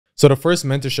So the first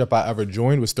mentorship I ever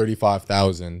joined was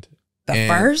 35,000. The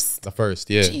first? The first,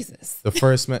 yeah. Jesus. The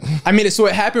first. I mean, so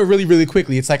it happened really, really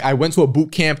quickly. It's like I went to a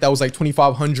boot camp that was like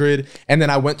 2,500, and then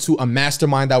I went to a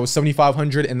mastermind that was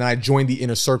 7,500, and then I joined the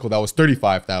inner circle that was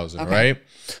 35,000, right?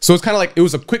 So it's kind of like, it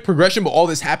was a quick progression, but all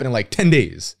this happened in like 10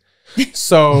 days.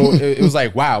 So it was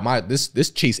like, wow,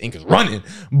 this Chase Inc. is running.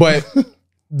 But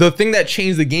the thing that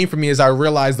changed the game for me is I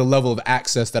realized the level of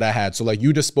access that I had. So like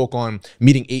you just spoke on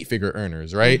meeting 8-figure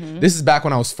earners, right? This is back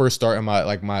when I was first starting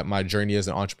my journey as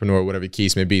an entrepreneur, whatever the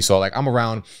case may be. So like I'm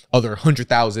around other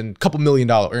 100,000, couple $1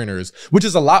 million earners, which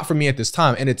is a lot for me at this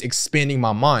time. And it's expanding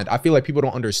my mind. I feel like people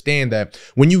don't understand that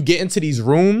when you get into these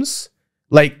rooms,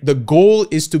 like the goal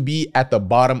is to be at the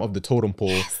bottom of the totem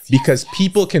pole because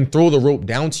people can throw the rope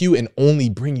down to you and only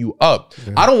bring you up.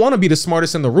 I don't want to be the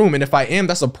smartest in the room. And if I am,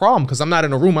 that's a problem because I'm not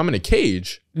in a room, I'm in a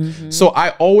cage. So I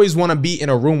always want to be in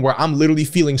a room where I'm literally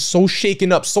feeling so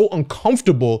shaken up, so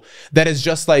uncomfortable that it's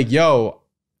just like, yo,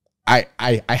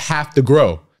 I have to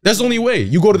grow. That's the only way.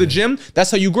 You go to the gym,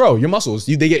 that's how you grow. Your muscles,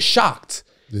 they get shocked.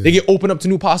 They get opened up to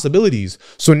new possibilities.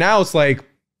 So now it's like,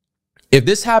 if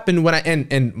this happened when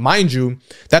and mind you,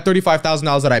 that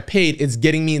 $35,000 that I paid, it's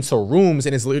getting me into rooms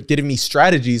and it's getting me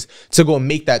strategies to go and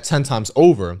make that 10 times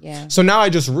over. So now I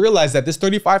just realized that this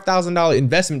 $35,000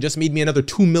 investment just made me another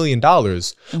 $2 million.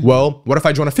 Well, what if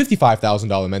I join a $55,000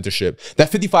 mentorship? That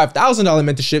 $55,000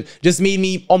 mentorship just made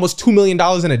me almost $2 million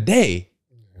in a day.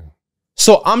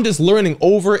 So I'm just learning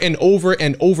over and over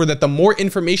and over that the more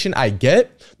information I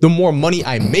get, the more money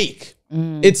I make.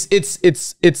 It's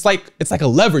like a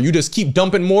lever. You just keep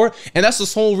dumping more. And that's the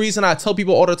whole reason I tell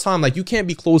people all the time, like, you can't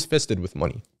be closed-fisted with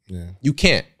money. You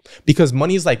can't, because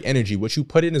money is like energy. What you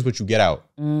put in is what you get out.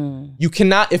 You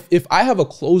cannot, if I have a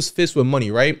closed fist with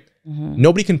money, right?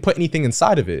 Nobody can put anything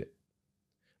inside of it.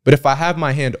 But if I have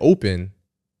my hand open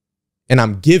and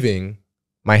I'm giving,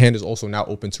 my hand is also now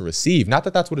open to receive. Not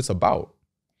that that's what it's about,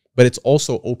 but it's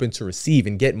also open to receive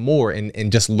and get more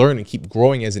and just learn and keep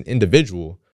growing as an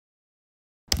individual.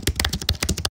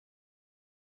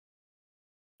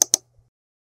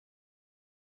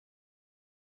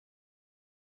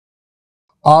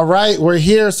 All right, we're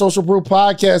here, Social Proof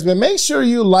Podcast, man. Make sure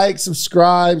you like,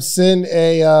 subscribe, send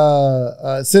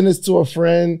this to a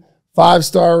friend.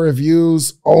 5-star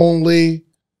reviews only.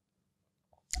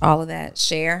 All of that.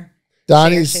 Share.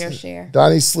 Donnie's share.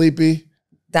 Donnie's sleepy.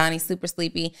 Donnie's super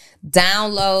sleepy.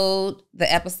 Download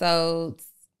the episodes.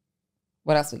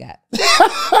 What else we got?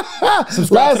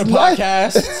 Subscribe to the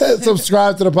podcast.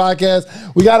 Subscribe to the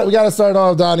podcast. We got to start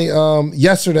off, Donnie.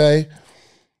 Yesterday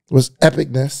was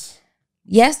epicness.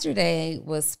 Yesterday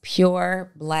was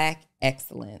pure Black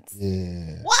excellence.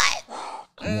 What?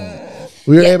 Come on.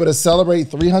 We were able to celebrate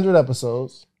 300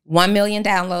 episodes. 1 million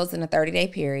downloads in a 30-day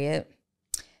period.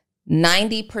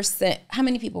 90%. How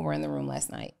many people were in the room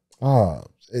last night?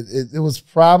 It was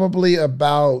probably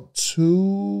about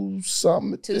 200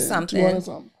 something.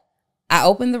 I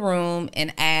opened the room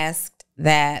and asked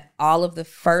that all of the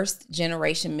first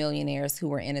generation millionaires who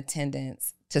were in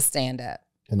attendance to stand up.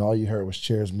 And all you heard was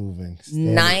chairs moving.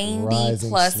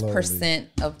 90+%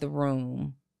 of the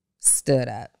room stood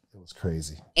up. It was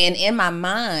crazy. And in my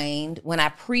mind, when I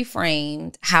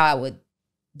pre-framed how I would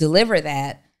deliver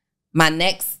that, my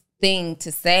next thing to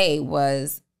say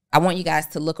was, I want you guys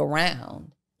to look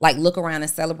around and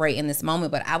celebrate in this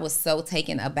moment. But I was so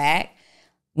taken aback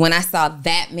when I saw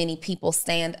that many people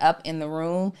stand up in the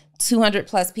room.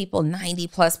 200+ people,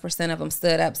 90+% of them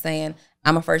stood up saying,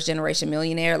 I'm a first generation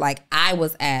millionaire. Like, I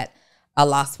was at a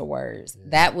loss for words.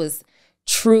 That was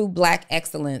true Black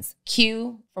excellence.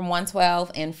 Q from 112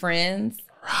 and Friends,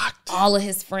 rocked. All of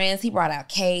his friends. He brought out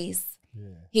Case.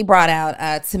 He brought out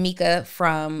Tamika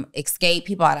from Escape.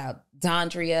 He brought out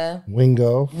Dondria.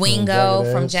 Wingo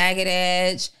from Jagged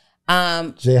Edge.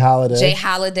 Jay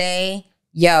Holiday.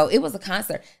 Yo, it was a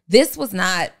concert. This was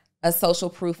not a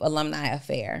Social Proof alumni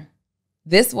affair.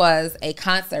 This was a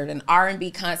concert, an R&B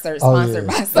concert sponsored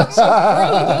by Social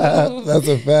Proof. That's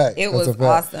a fact. It was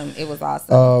awesome. It was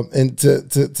awesome. And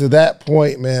to that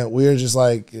point, man, we're just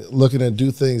like looking to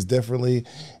do things differently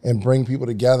and bring people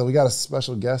together. We got a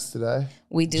special guest today.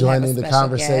 We do joining have a the special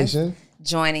conversation. Guest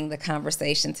joining the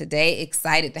conversation today.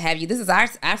 Excited to have you. This is our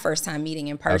first time meeting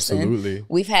in person. Absolutely.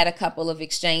 We've had a couple of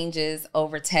exchanges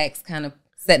over text, kind of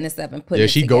setting this up and putting it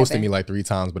she together. Ghosted me like 3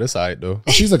 times, but it's all right though.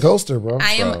 She's a ghoster, bro.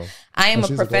 I am a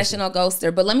professional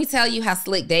ghoster, but let me tell you how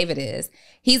slick David is.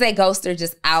 He's a ghoster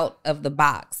just out of the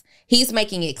box. He's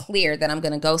making it clear that I'm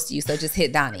going to ghost you, so just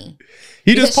hit Donnie.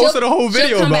 He just posted a whole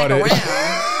video about it.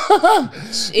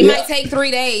 It might take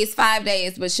 3 days, 5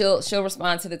 days, but she'll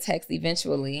respond to the text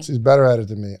eventually. She's better at it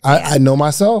than me. I know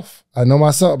myself. I know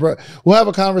myself, bro. We'll have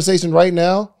a conversation right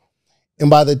now, and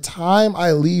by the time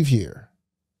I leave here,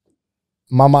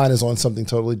 my mind is on something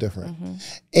totally different.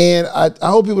 And I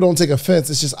hope people don't take offense.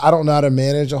 It's just I don't know how to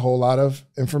manage a whole lot of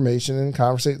information and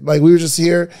conversation. Like we were just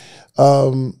here,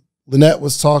 Lynette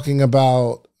was talking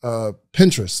about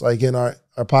Pinterest, like in our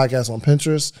podcast on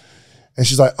Pinterest. And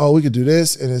she's like, oh, we could do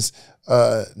this. And it's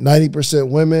 90%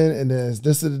 women. And then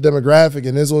this is the demographic.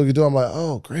 And this is what we could do. I'm like,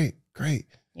 oh, great.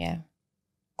 Yeah.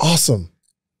 Awesome.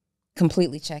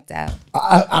 Completely checked out.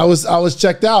 I was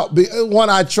checked out. One,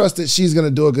 I trust that she's going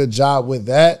to do a good job with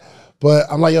that. But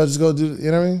I'm like, yo, just go do, you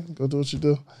know what I mean? Go do what you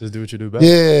do. Just do what you do best.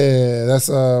 Yeah, that's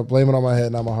blame it on my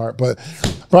head, not my heart. But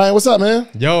Brian, what's up, man?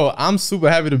 Yo, I'm super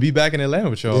happy to be back in Atlanta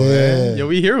with y'all, man. Yo,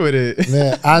 we here with it.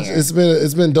 Man,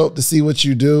 it's been dope to see what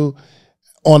you do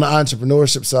on the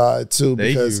entrepreneurship side too.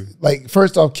 Because like,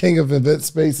 first off, king of event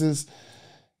spaces.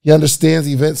 He understands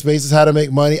event spaces, how to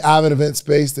make money. I have an event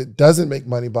space that doesn't make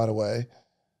money, by the way.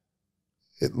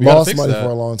 It lost money for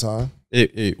a long time.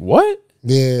 What?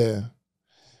 Yeah.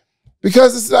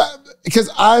 Because it's not, because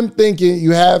I'm thinking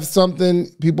you have something,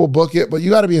 people book it, but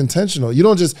you got to be intentional. You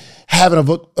don't just have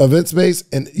an event space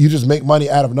and you just make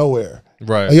money out of nowhere.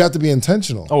 Right. You have to be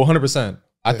intentional. Oh, 100%.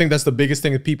 I think that's the biggest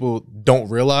thing that people don't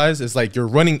realize is like you're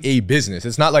running a business.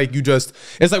 It's not like you just,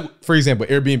 it's like, for example,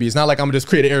 Airbnb. It's not like I'm gonna just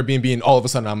create an Airbnb and all of a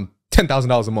sudden I'm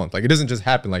 $10,000 a month. Like it doesn't just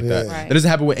happen like that. Right. That doesn't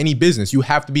happen with any business. You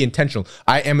have to be intentional.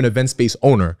 I am an event space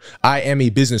owner. I am a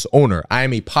business owner. I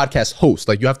am a podcast host.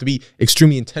 Like you have to be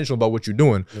extremely intentional about what you're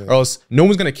doing or else no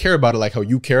one's gonna care about it like how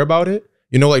you care about it.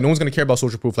 You know, like no one's gonna care about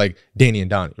social proof like Danny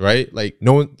and Donni, right? Like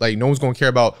no one's gonna care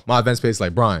about my event space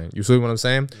like Brian. You see what I'm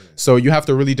saying? So you have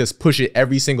to really just push it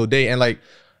every single day. And like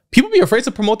people be afraid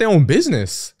to promote their own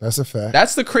business. That's a fact.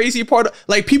 That's the crazy part.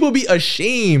 Like people be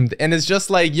ashamed. And it's just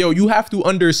like, yo, you have to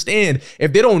understand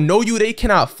if they don't know you, they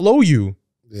cannot flow you.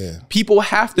 Yeah. People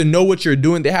have to know what you're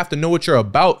doing. They have to know what you're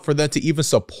about for them to even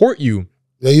support you.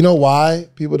 Yeah, you know why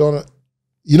people don't,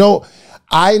 you know,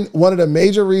 one of the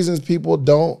major reasons people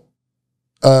don't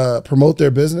promote their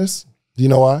business. Do you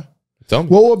know why? Tell me.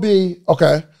 What would be,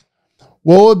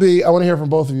 I want to hear from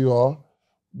both of you all.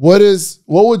 What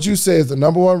would you say is the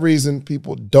number one reason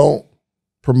people don't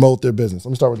promote their business?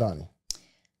 Let me start with Donni.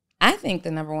 I think the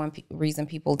number one reason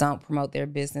people don't promote their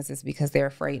business is because they're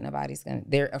afraid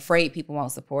they're afraid people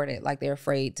won't support it. Like they're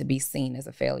afraid to be seen as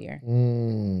a failure.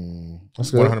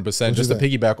 That's good. 100%. Just to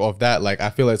piggyback off that, like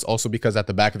I feel it's also because at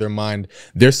the back of their mind,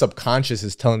 their subconscious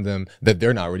is telling them that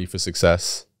they're not ready for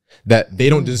success, that they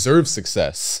don't deserve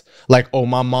success. Like, oh,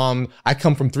 my mom, I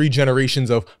come from 3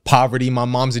 generations of poverty. My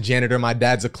mom's a janitor. My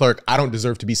dad's a clerk. I don't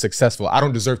deserve to be successful. I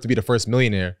don't deserve to be the first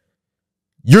millionaire.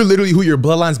 You're literally who your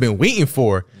bloodline's been waiting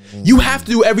for. You have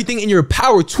to do everything in your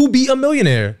power to be a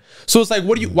millionaire. So it's like,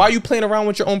 why are you playing around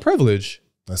with your own privilege?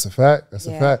 That's a fact. That's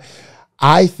a fact.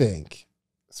 I think,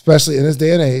 especially in this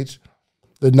day and age,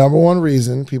 the number one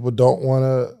reason people don't want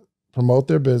to promote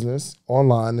their business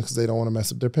online is because they don't want to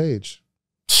mess up their page.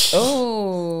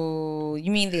 Oh,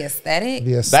 you mean the aesthetic?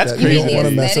 The aesthetic. That's crazy. You don't want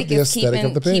to mess up the aesthetic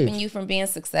of the page. Keeping you from being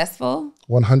successful?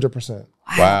 100%.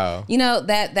 Wow. You know,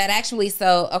 that actually,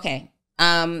 so, okay.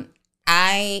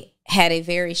 I had a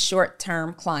very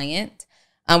short-term client.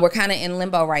 We're kind of in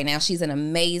limbo right now. She's an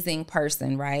amazing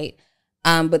person, right?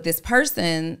 But this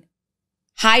person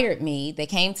hired me. They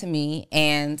came to me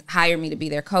and hired me to be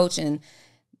their coach. And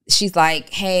she's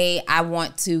like, hey, I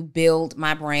want to build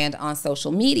my brand on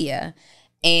social media.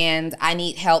 And I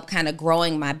need help kind of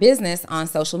growing my business on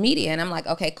social media. And I'm like,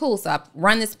 okay, cool. So I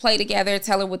run this play together,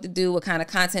 tell her what to do, what kind of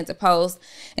content to post.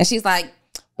 And she's like,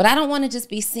 but I don't want to just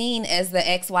be seen as the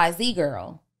XYZ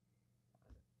girl.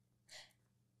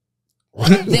 What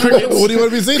do you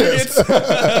want to be seen as?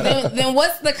 then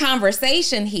what's the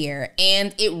conversation here?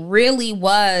 And it really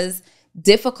was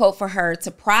difficult for her to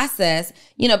process,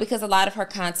 you know, because a lot of her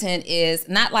content is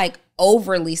not like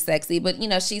overly sexy, but you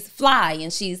know, she's fly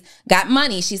and she's got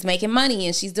money, she's making money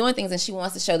and she's doing things and she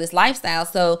wants to show this lifestyle.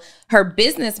 So her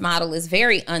business model is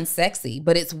very unsexy,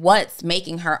 but it's what's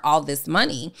making her all this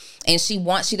money. And she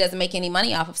doesn't make any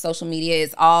money off of social media.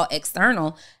 It's all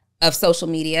external of social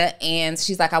media. And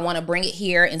she's like, I want to bring it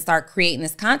here and start creating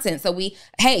this content. So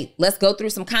hey, let's go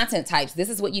through some content types. This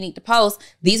is what you need to post.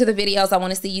 These are the videos I want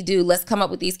to see you do. Let's come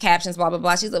up with these captions, blah, blah,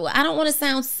 blah. She's like, well, I don't want to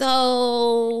sound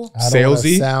so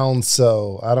salesy.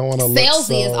 I don't want to look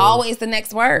salesy is always the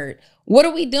next word. What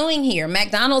are we doing here?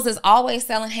 McDonald's is always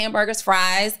selling hamburgers,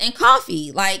 fries, and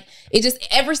coffee. Like it just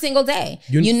every single day.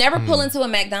 You never pull into a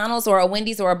McDonald's or a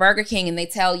Wendy's or a Burger King and they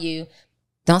tell you,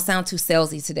 don't sound too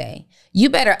salesy today. You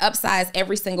better upsize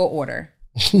every single order.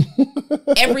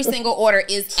 Every single order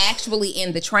is actually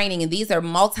in the training. And these are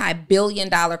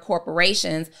multi-billion-dollar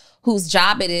corporations whose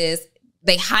job it is.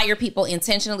 They hire people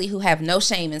intentionally who have no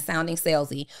shame in sounding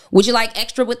salesy. Would you like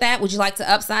extra with that? Would you like to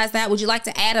upsize that? Would you like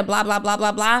to add a blah, blah, blah,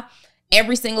 blah, blah?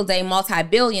 Every single day,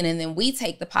 multi-billion. And then we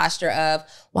take the posture of,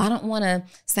 well, I don't want to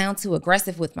sound too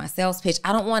aggressive with my sales pitch.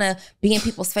 I don't want to be in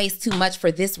people's face too much for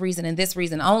this reason and this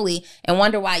reason only, and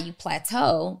wonder why you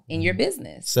plateau in your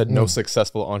business. Said no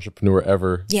successful entrepreneur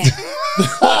ever. Yeah.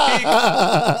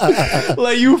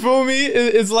 like, you feel me?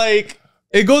 It's like,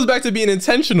 it goes back to being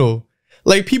intentional.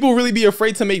 Like, people really be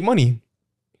afraid to make money.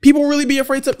 People really be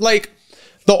afraid to, like,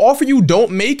 the offer you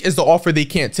don't make is the offer they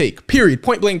can't take. Period.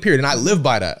 Point blank, period. And I live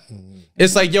by that.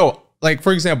 It's like, yo, like,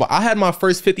 for example, I had my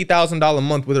first $50,000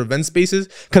 month with event spaces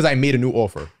because I made a new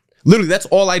offer. Literally, that's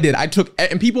all I did. I took,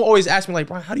 and people always ask me, like,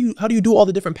 Brian, how do you do all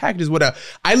the different packages? Whatever.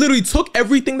 I literally took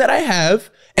everything that I have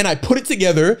and I put it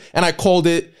together and I called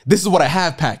it, this is what I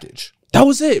have package. That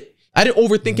was it. I didn't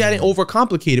overthink it. I didn't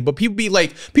overcomplicate it. But people be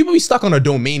stuck on a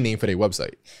domain name for their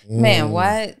website. Man,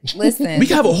 what? Listen. We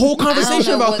can have a whole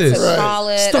conversation about this.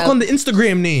 Right. Stuck on the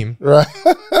Instagram name. Right.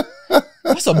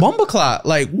 That's a bumbleclot.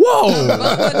 Like, whoa.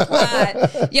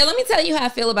 Yeah, let me tell you how I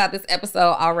feel about this episode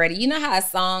already. You know how a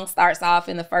song starts off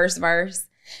in the first verse?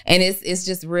 And it's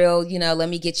just real, you know, let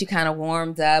me get you kind of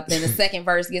warmed up. Then the second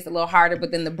verse gets a little harder,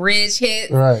 but then the bridge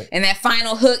hits. Right. And that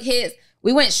final hook hits.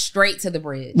 We went straight to the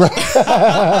bridge. We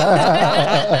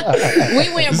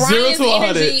went, Brian's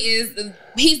energy is,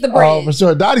 he's the bridge. Oh, for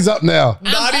sure. Dottie's up now.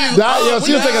 She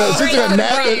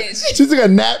took a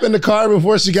nap in the car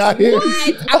before she got here.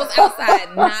 What? I was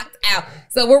outside, knocked out.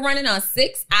 So we're running on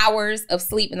 6 hours of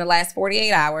sleep in the last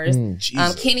 48 hours.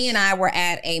 Kenny and I were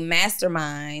at a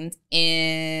mastermind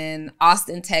in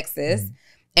Austin, Texas.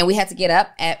 And we had to get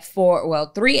up at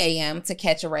 3 a.m. to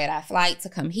catch a red-eye flight to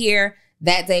come here.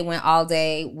 That day went all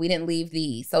day. We didn't leave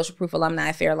the Social Proof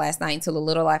Alumni Fair last night until a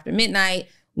little after midnight.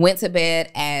 Went to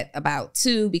bed at about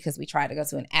 2 because we tried to go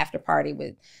to an after party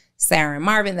with Sarah and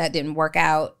Marvin. That didn't work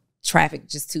out. Traffic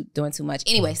just doing too much.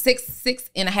 Anyway,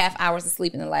 6.5 hours of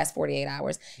sleep in the last 48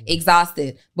 hours.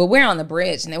 Exhausted. But we're on the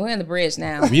bridge. We're in the bridge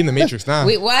now. We in the Matrix now.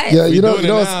 Wait, what? Yeah, you know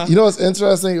what's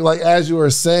interesting? Like, as you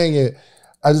were saying it,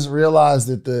 I just realized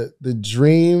that the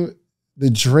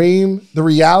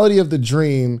reality of the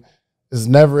dream is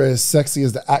never as sexy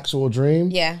as the actual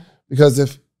dream. Yeah. Because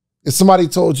if somebody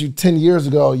told you 10 years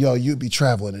ago, yo, you'd be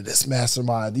traveling to this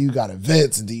mastermind, you got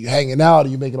events, and you hanging out,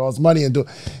 and you making all this money, and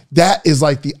that is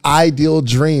like the ideal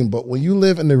dream. But when you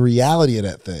live in the reality of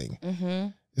that thing,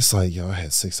 it's like, yo, I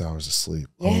had 6 hours of sleep.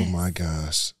 Yes. Oh my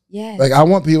gosh. Yes. Like, I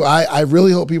want people, I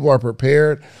really hope people are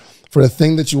prepared for the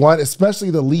thing that you want,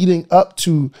 especially the leading up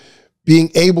to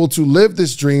being able to live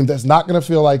this dream that's not going to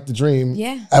feel like the dream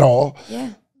at all.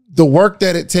 Yeah. The work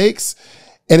that it takes,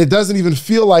 and it doesn't even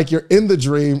feel like you're in the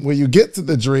dream when you get to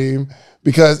the dream,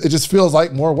 because it just feels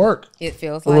like more work. It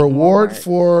feels like the reward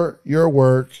for your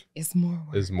work is more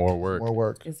work. Is more work. More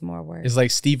work. It's more work. It's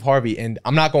like Steve Harvey, and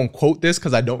I'm not going to quote this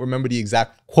because I don't remember the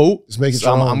exact quote. Just make it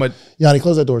so Yanni,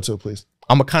 close that door too, please.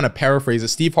 I'm going to kind of paraphrase it.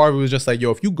 Steve Harvey was just like,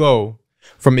 yo, if you go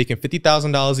from making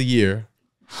 $50,000 a year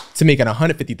to making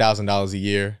 $150,000 a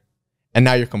year, and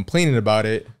now you're complaining about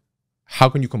it, how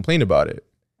can you complain about it?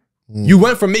 You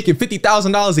went from making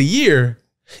 $50,000 a year.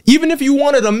 Even if you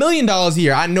wanted $1 million a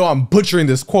year, I know I'm butchering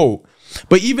this quote,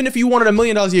 but even if you wanted $1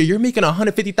 million a year, you're making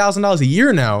 $150,000 a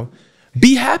year now.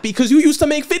 Be happy because you used to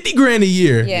make 50 grand a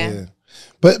year. Yeah.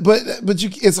 But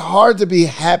it's hard to be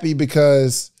happy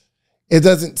because it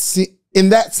doesn't see in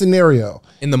that scenario.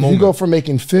 In the moment, you go from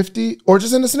making 50, or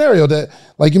just in the scenario that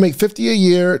like you make 50 a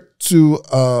year to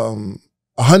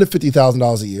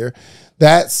 $150,000 a year.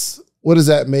 That's, what is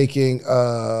that making?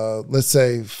 Let's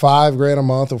say $5 grand a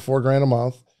month or $4 grand a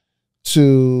month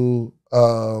to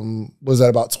was that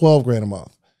about 12 grand a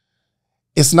month?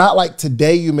 It's not like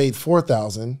today you made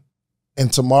 4,000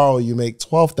 and tomorrow you make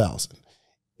 12,000.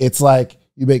 It's like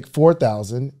you make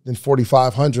 4,000, then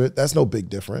 4,500. That's no big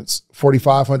difference.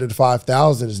 4,500 to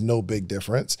 5,000 is no big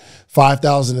difference.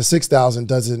 5,000 to 6,000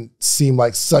 doesn't seem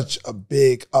like such a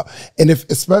big. And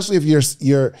especially if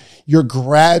you're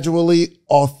gradually,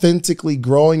 authentically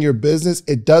growing your business,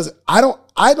 it does. I don't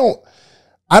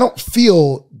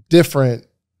feel different.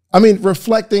 I mean,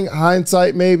 reflecting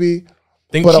hindsight, maybe,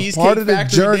 but a part of the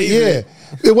journey, David.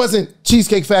 It wasn't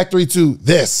Cheesecake Factory to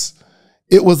this.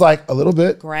 It was like a little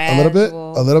bit,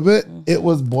 gradual. a little bit. It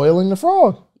was boiling the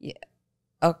frog. Yeah.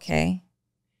 Okay.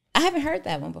 I haven't heard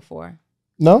that one before.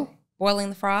 No? Boiling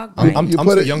the frog? Right? I'm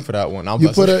too young for that one.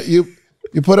 You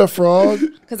put a frog.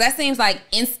 Because that seems like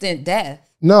instant death.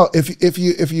 No, if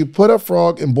you put a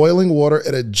frog in boiling water,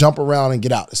 it'll jump around and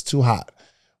get out. It's too hot.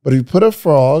 But if you put a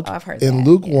frog in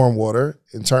lukewarm water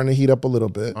and turn the heat up a little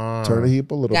bit, turn the heat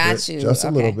up a little bit, just a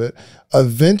little bit,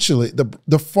 eventually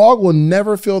the frog will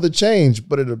never feel the change,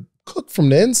 but it'll cook from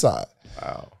the inside.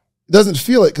 Wow. It doesn't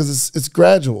feel it because it's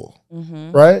gradual,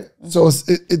 right? So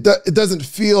it doesn't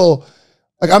feel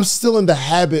like I'm still in the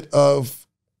habit of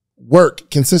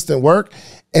consistent work.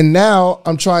 And now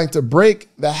I'm trying to break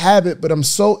the habit, but I'm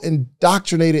so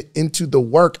indoctrinated into the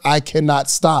work, I cannot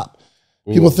stop.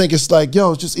 People think it's like,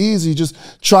 yo, it's just easy. Just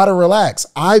try to relax.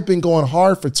 I've been going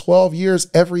hard for 12 years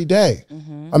every day.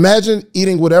 Imagine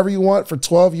eating whatever you want for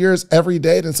 12 years every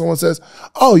day. Then someone says,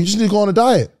 oh, you just need to go on a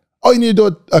diet. Oh, you need to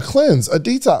do a cleanse, a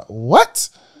detox. What?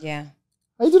 Yeah.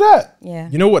 How you do that? Yeah.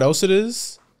 You know what else it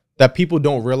is that people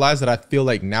don't realize that I feel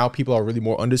like now people are really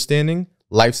more understanding?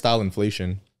 Lifestyle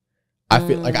inflation. I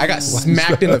feel like I got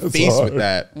smacked in the face with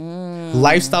that.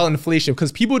 Lifestyle inflation,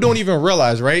 because people don't even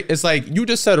realize, right? It's like you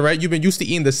just said, right? You've been used to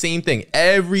eating the same thing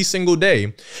every single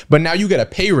day, but now you get a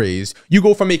pay raise. You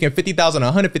go from making 50,000 to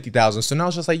 150,000. So now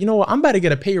it's just like, you know what? I'm about to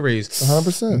get a pay raise.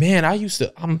 100%. Man, I'm used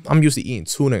to eating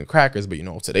tuna and crackers, but you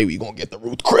know, today we gonna get the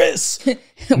Ruth Chris.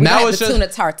 Now it's just tuna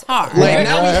tartare. Like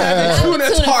now we have the tuna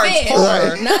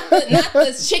tartare, not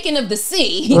the chicken of the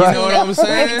sea. You know what I'm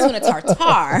saying? Tuna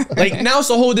tartare. Like now it's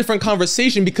a whole different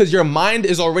conversation because your mind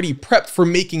is already prepped for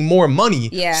making more money.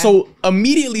 Yeah. So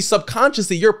immediately,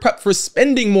 subconsciously, you're prepped for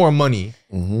spending more money.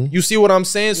 You see what I'm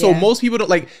saying? So most people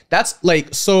don't that's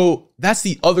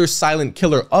the other silent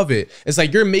killer of it. It's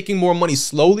like you're making more money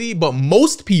slowly, but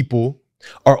most people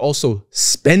are also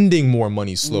spending more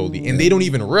money slowly and they don't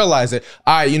even realize it.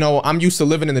 I'm used to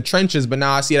living in the trenches, but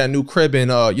now I see that new crib in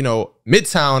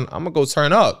Midtown, I'm gonna go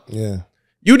turn up. Yeah.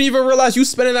 You didn't even realize you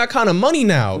spending that kind of money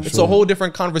now. It's a whole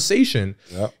different conversation.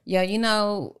 Yep.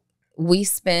 Yeah, we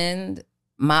spend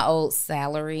my old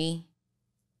salary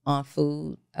on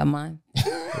food a month.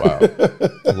 Wow.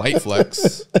 Light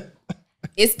flex.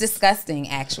 It's disgusting,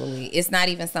 actually. It's not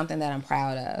even something that I'm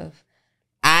proud of.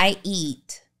 I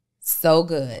eat so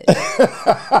good.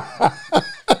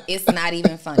 It's not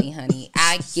even funny, honey.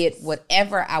 I get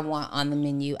whatever I want on the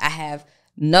menu. I have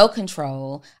no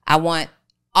control. I want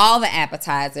all the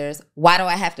appetizers. Why do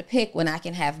I have to pick when I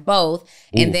can have both?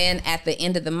 And then at the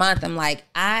end of the month, I'm like,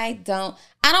 I don't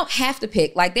have to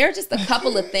pick. Like, there are just a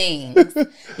couple of things.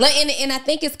 And I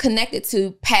think it's connected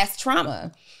to past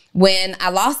trauma. When I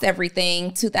lost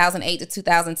everything, 2008 to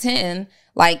 2010,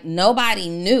 like nobody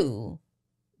knew.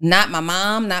 Not my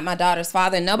mom, not my daughter's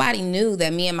father. Nobody knew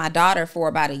that me and my daughter for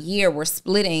about a year were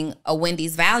splitting a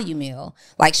Wendy's value meal.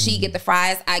 Like she get the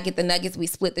fries, I get the nuggets, we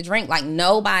split the drink. Like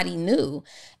nobody knew.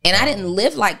 And I didn't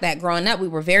live like that growing up. We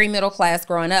were very middle class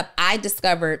growing up. I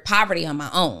discovered poverty on my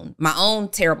own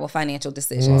terrible financial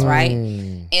decisions, right?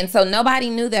 And so nobody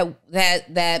knew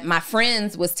that my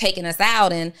friends was taking us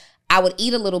out and I would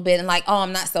eat a little bit and like, oh,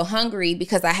 I'm not so hungry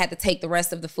because I had to take the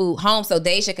rest of the food home so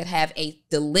Deja could have a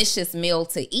delicious meal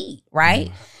to eat, right?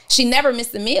 She never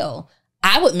missed a meal.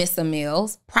 I would miss some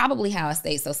meals, probably how I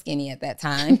stayed so skinny at that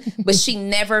time, but she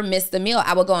never missed a meal.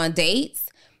 I would go on dates.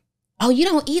 Oh, you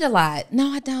don't eat a lot. No,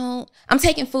 I don't. I'm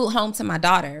taking food home to my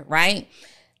daughter, right?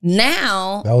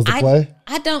 Now, that was the play?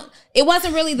 I don't. It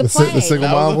wasn't really the play. The single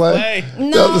mom play?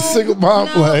 No, that was the single mom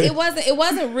play. It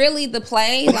wasn't really the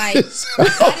play. Like,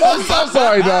 I'm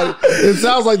sorry, Donni. It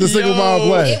sounds like the single mom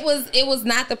play. It was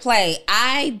not the play.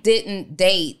 I didn't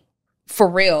date for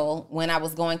real when I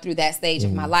was going through that stage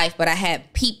of my life, but I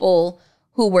had people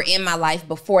who were in my life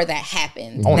before that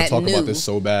happened. I want to talk about this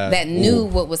so bad. That knew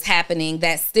what was happening,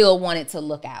 that still wanted to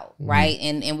look out, right?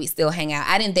 And we still hang out.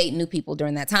 I didn't date new people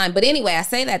during that time. But anyway, I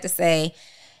say that to say,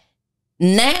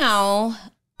 now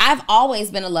I've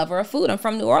always been a lover of food. I'm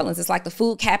from New Orleans. It's like the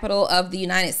food capital of the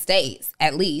United States,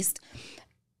 at least.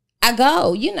 I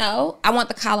go, I want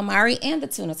the calamari and the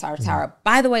tuna tartare.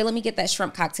 By the way, let me get that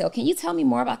shrimp cocktail. Can you tell me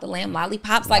more about the lamb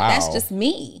lollipops? Like, that's just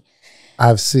me.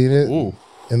 I've seen it. Ooh.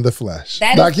 In the flesh.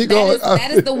 That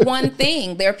is the one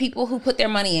thing. There are people who put their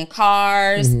money in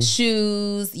cars,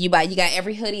 shoes. You got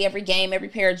every hoodie, every game, every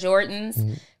pair of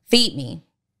Jordans. Feed me.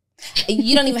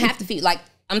 You don't even have to feed. Like,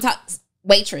 I'm talking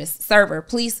waitress, server,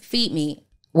 please feed me.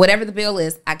 Whatever the bill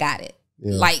is, I got it.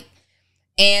 Yeah. Like,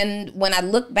 and when I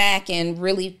look back and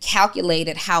really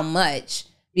calculated how much,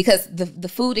 because the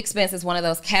food expense is one of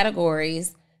those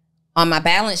categories on my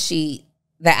balance sheet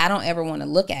that I don't ever want to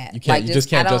look at. You can't. You just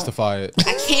can't justify it.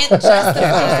 I can't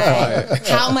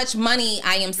justify how much money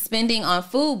I am spending on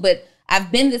food, but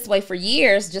I've been this way for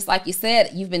years. Just like you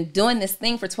said, you've been doing this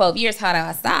thing for 12 years. How do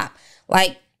I stop?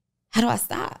 Like, how do I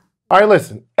stop? All right,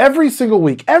 listen, every single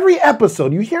week, every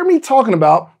episode, you hear me talking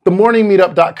about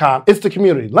themorningmeetup.com. It's the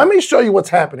community. Let me show you what's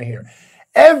happening here.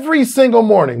 Every single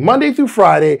morning, Monday through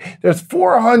Friday, there's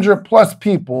 400 plus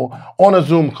people on a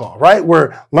Zoom call, right?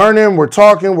 We're learning, we're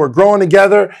talking, we're growing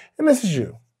together, and this is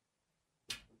you.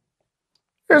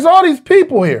 There's all these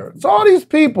people here. It's all these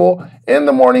people in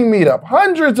the morning meetup.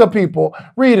 Hundreds of people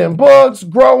reading books,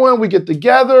 growing. We get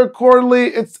together quarterly.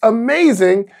 It's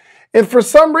amazing. And for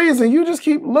some reason, you just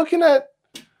keep looking at,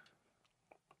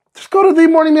 just go to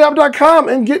themorningmeetup.com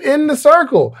and get in the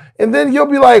circle. And then you'll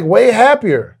be like way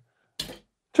happier.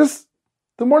 Just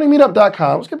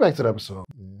themorningmeetup.com. Let's get back to the episode.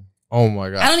 Oh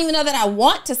my God. I don't even know that I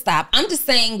want to stop. I'm just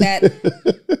saying that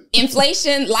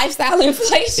inflation, lifestyle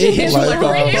inflation is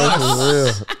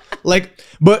real. Like,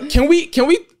 but can we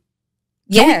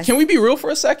Yes. Can we be real for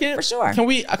a second? For sure. Can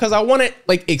we? Because I want to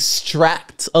like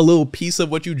extract a little piece of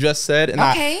what you just said. And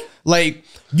okay.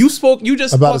 You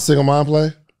just about a single mom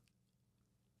play.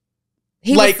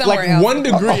 He like was else. 1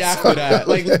 degree after that.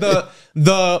 Like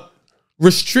the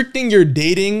restricting your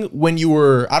dating when you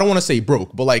were, I don't want to say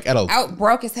broke, but like out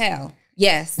broke as hell.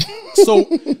 Yes. So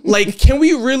like, can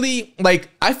we really like?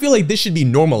 I feel like this should be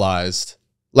normalized.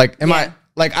 Like,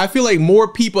 I feel like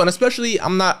more people, and especially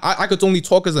I could only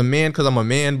talk as a man because I'm a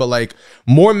man, but like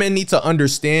more men need to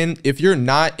understand if you're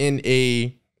not in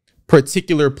a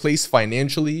particular place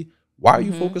financially, why are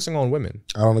you focusing on women?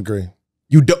 I don't agree.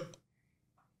 You don't.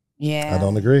 Yeah. I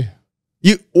don't agree.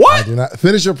 You what? I do not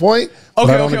finish your point.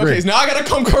 Okay. Now I gotta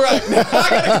come correct.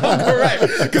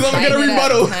 Because I'm gonna get a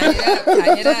rebuttal.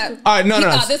 Tie it up. All right, no. You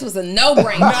thought this was a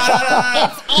no-brainer. No.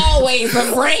 It's always a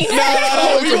brainer.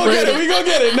 No. We gonna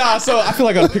get it. Nah. So I feel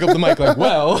like I gotta pick up the mic. Like,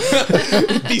 well,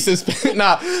 thesis.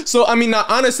 Nah. So I mean,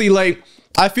 honestly, like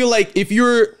I feel like if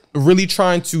you're really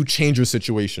trying to change your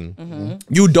situation,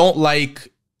 you don't like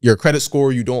your credit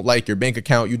score, you don't like your bank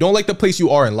account, you don't like the place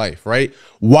you are in life, right?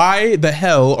 Why the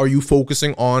hell are you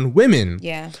focusing on women?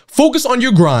 Yeah. Focus on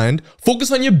your grind,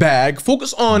 focus on your bag,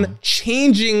 focus on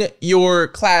changing your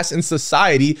class in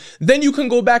society, then you can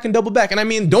go back and double back. And I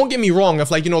mean, don't get me wrong, if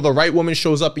like, the right woman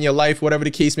shows up in your life, whatever the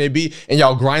case may be, and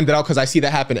y'all grind it out, because I see that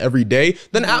happen every day,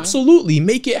 then absolutely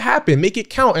make it happen, make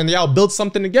it count, and y'all build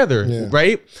something together,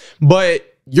 right? But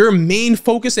your main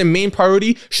focus and main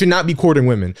priority should not be courting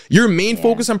women. Your main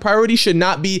focus and priority should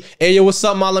not be, hey, yo, what's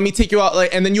up, ma? Let me take you out.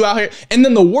 Like, and then you out here. And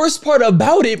then the worst part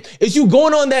about it is you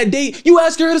going on that date, you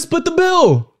ask her to split the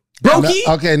bill. Brokey?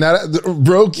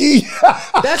 Brokey?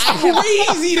 That's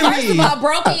crazy to me. First of all,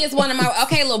 brokey is one of my,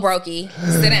 okay, little brokey,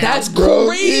 sit down. That's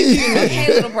crazy. Okay,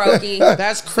 little brokey.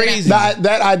 That's crazy.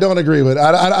 That I don't agree with.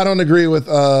 I don't agree with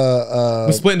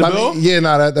splitting the bill?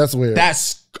 That's weird.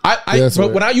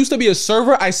 But when I used to be a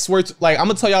server, I swear to, like, I'm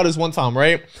gonna tell y'all this one time,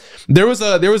 right? There was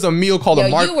a meal called a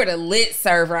you were the lit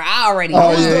server. I already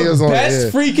know. He was the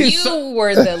best freaking. You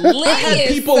were the lit. I had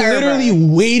people server. literally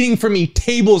waiting for me,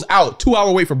 tables out,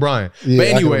 2-hour wait for Brian. Yeah, but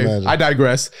anyway, I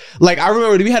digress. Like, I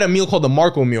remember we had a meal called the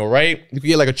Marco meal, right? You could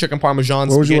get like a chicken parmesan.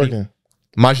 Where was you working?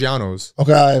 Maggiano's.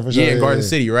 Okay, for sure. Yeah, in Garden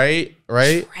City, right?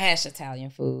 Trash Italian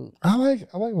food. I like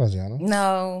Maggiano's.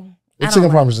 No. The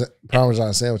chicken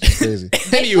parmesan sandwich is crazy.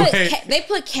 They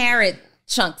put carrot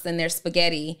chunks in their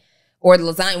spaghetti or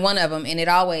lasagna, one of them, and it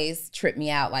always tripped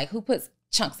me out. Like, who puts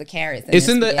chunks of carrots in It's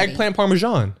in spaghetti? the eggplant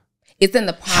parmesan. It's in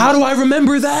the parmesan. How do I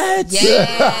remember that?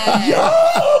 Yeah.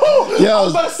 Yo, I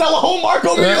was about to sell a whole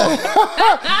Marco meal.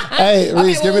 Hey,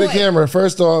 Reese, give me the camera.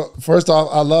 First off,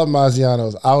 I love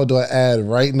Maggiano's. I would do an ad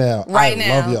right now. I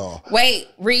love y'all. Wait,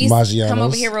 Reese, come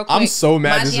over here real quick. I'm so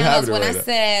mad this is happening when right I now.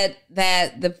 said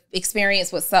that the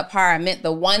experience was subpar, I meant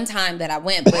the one time that I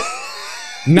went, but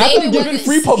not them giving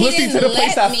free publicity to the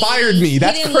place that fired me.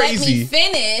 That's he didn't crazy. Let me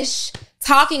finish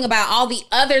talking about all the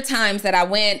other times that I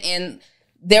went, and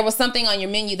there was something on your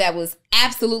menu that was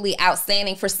absolutely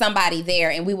outstanding for somebody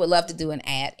there, and we would love to do an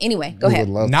ad. Anyway, go ahead.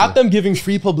 Not them giving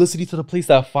free publicity to the place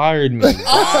that fired me.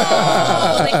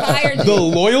 Oh, they fired you. The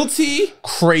loyalty,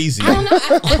 crazy. I don't know.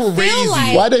 I feel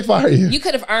like why'd they fire you? You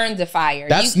could have earned the fire.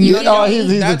 That's he's the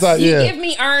type. You give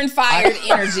me earned fired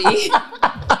energy.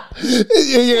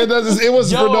 It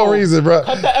was for no reason, bro.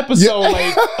 Cut the episode.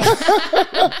 Like,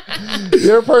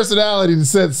 your personality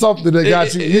said something that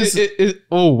got you.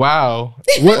 Oh wow.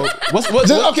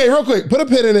 Okay, real quick, put a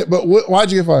pin in it. But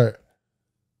why'd you get fired?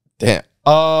 Damn.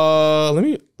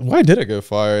 Why did I get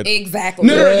fired? Exactly.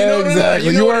 No,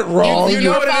 you weren't wrong. You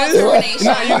know what it is?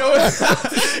 Nah, you know what?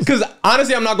 Because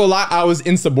honestly, I'm not gonna lie. I was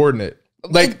insubordinate.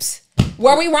 Like,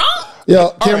 were we wrong?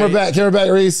 Yo, camera back,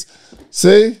 Reese.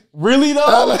 See? Really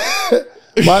though?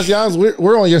 Maggiano's,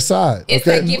 we're on your side. It's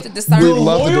okay? that gift of discernment. The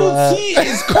loyalty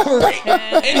is great.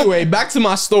 Anyway, back to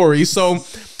my story. So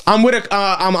I'm with a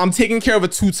I'm taking care of a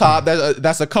two-top.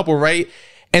 That's a couple, right?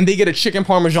 And they get a chicken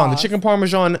parmesan. The chicken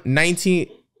parmesan 19.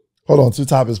 Hold on,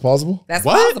 two-top is possible? That's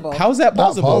what? possible. How is that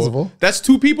possible? Not possible. That's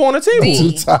two people on a table.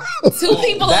 Two-top. Two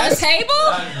people on the table?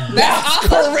 That's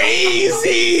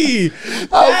crazy.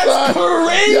 That's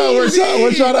crazy. Yo,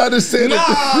 we're trying to understand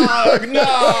it.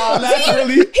 Nah, that's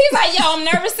really. He's like, yo, I'm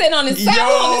never sitting on this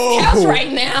couch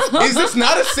right now. Is this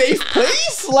not a safe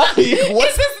place? Like, what?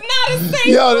 Is this not a safe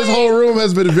Yo, place? this whole room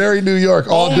has been very New York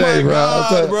all day, bro.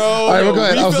 God, bro. All right, we're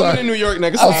going. I'm sorry. In New York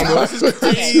next time, bro. This is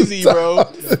crazy,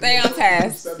 bro. Stay on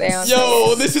task.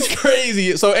 Yo, this is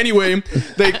crazy. So anyway,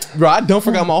 bro, I don't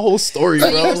forgot my whole story, so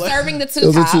bro. you were serving the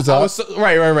two-top.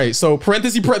 Right. So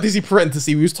parenthesis.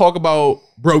 We was talking about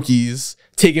brokies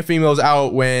taking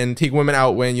women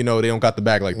out when you know they don't got the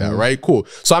bag like that, right? Cool.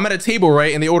 So I'm at a table,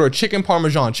 right, and they order a chicken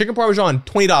parmesan. Chicken parmesan,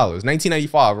 $20,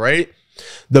 $19.95, right?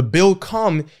 The bill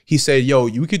come. He said, "Yo,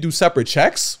 you could do separate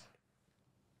checks."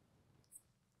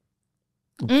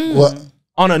 What?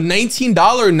 On a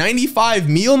 $19.95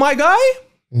 meal, my guy?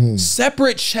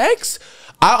 Separate checks?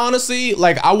 I honestly,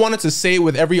 I wanted to say it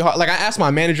with every heart. Like, I asked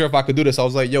my manager if I could do this. I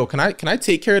was like, yo, can I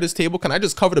take care of this table? Can I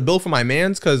just cover the bill for my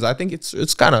mans? Because I think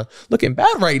it's kind of looking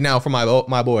bad right now for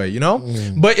my boy, you know?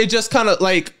 But it just kind of,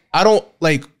 I don't,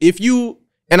 if you,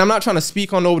 and I'm not trying to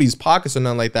speak on nobody's pockets or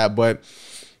nothing like that, but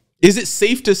is it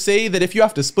safe to say that if you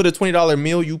have to split a $20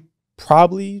 meal, you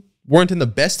probably weren't in the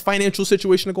best financial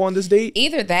situation to go on this date?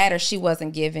 Either that or she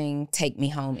wasn't giving take me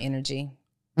home energy.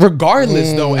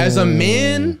 Regardless, though, as a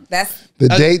man, the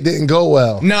date didn't go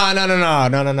well.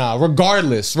 No.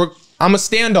 Regardless, I'm gonna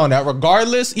stand on that.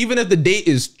 Regardless, even if the date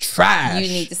is trash, you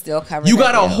need to still cover. You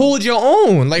gotta hold your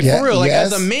own, for real,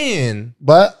 yes. as a man.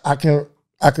 But I can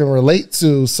relate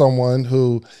to someone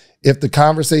who, if the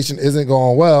conversation isn't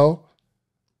going well.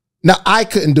 Now I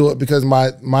couldn't do it because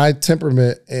my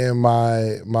temperament and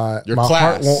my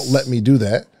heart won't let me do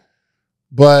that.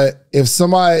 But if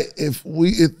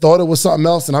we thought it was something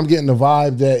else and I'm getting the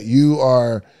vibe that you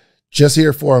are just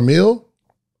here for a meal,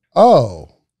 no.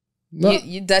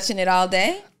 You Dutching it all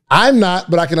day? I'm not,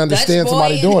 but I can understand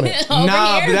somebody doing it.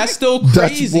 Nah, but that's still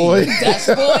crazy. Dutch boy. Dutch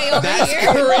boy over That's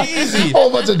here. crazy. A whole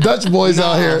bunch of Dutch boys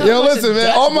out here. Yo, listen,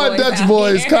 man. All my Dutch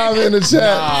boys comment in the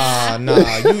chat.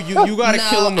 Nah. You gotta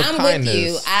kill them with kindness.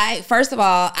 With you. First of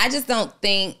all, I just don't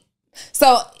think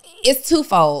so. It's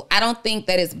twofold. I don't think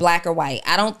that it's black or white.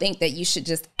 I don't think that you should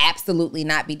just absolutely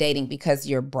not be dating because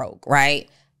you're broke, right?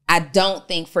 I don't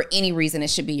think for any reason it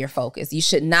should be your focus. You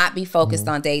should not be focused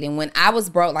on dating. When I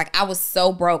was broke, I was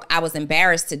so broke, I was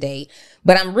embarrassed to date.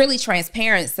 But I'm really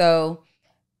transparent, so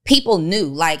people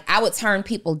knew. I would turn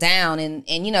people down, and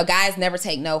guys never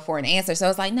take no for an answer.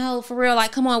 So it's no, for real,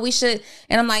 come on, we should.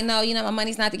 And I'm like, no, my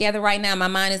money's not together right now. My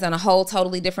mind is on a whole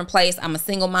totally different place. I'm a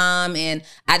single mom, and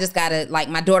I just gotta,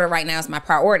 my daughter right now is my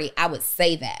priority. I would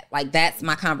say that. That's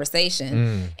my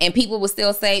conversation. And people would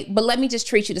still say, but let me just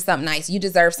treat you to something nice. You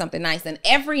deserve something nice. And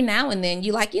every now and then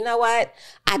you you know what?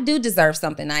 I do deserve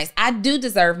something nice. I do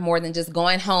deserve more than just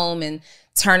going home and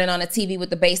turning on a TV with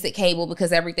the basic cable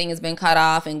because everything has been cut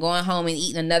off and going home and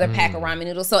eating another pack of ramen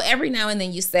noodles. So every now and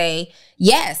then you say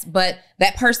yes, but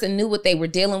that person knew what they were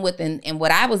dealing with and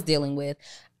what I was dealing with.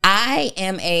 I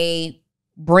am a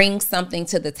bring something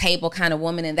to the table kind of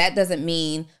woman, and that doesn't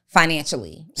mean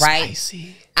financially, right?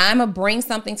 Spicy. I'm a bring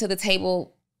something to the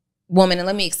table woman, and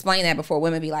let me explain that before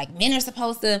women be like, men are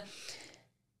supposed to.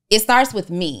 It starts with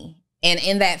me. And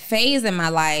in that phase in my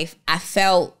life, I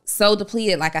felt so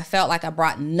depleted. I felt like I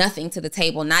brought nothing to the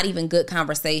table, not even good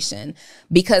conversation,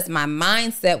 because my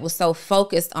mindset was so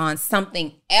focused on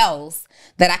something else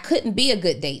that I couldn't be a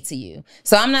good date to you.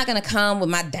 So I'm not going to come with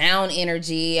my down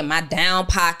energy and my down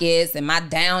pockets and my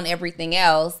down everything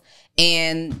else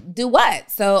and do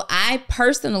what? So I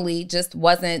personally just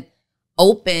wasn't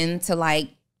open to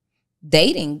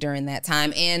dating during that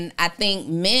time. And I think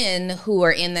men who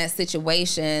are in that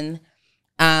situation,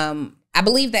 I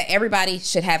believe that everybody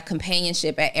should have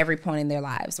companionship at every point in their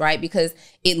lives, right? Because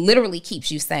it literally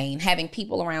keeps you sane. Having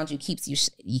people around you keeps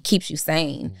you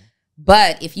sane.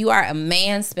 But if you are a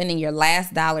man spending your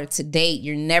last dollar to date,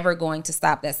 you're never going to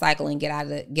stop that cycle and get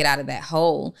out of that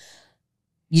hole.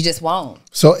 You just won't.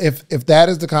 So if that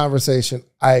is the conversation,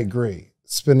 I agree.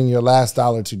 Spending your last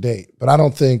dollar to date. But I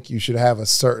don't think you should have a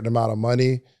certain amount of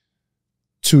money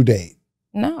to date.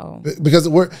 No. Because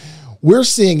we're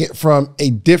seeing it from a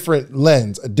different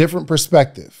lens, a different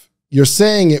perspective. You're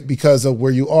saying it because of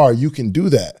where you are. You can do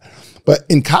that. But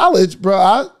in college,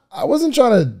 bro, I wasn't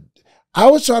trying to,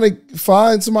 I was trying to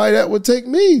find somebody that would take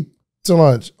me to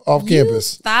lunch off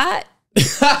campus. Thought?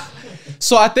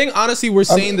 So I think, honestly, we're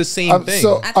saying the same thing.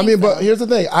 So, but here's the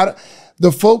thing.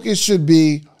 The focus should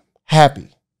be happy.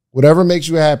 Whatever makes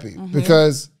you happy.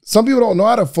 Because some people don't know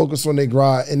how to focus on their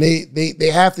grind, and they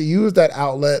have to use that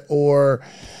outlet. Or,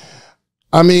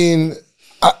 I mean,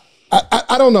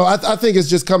 I don't know. I think it's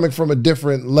just coming from a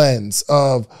different lens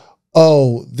of,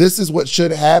 oh, this is what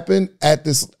should happen at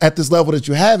this level that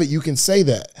you have it. You can say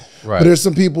that. Right. But there's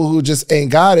some people who just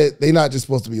ain't got it. They're not just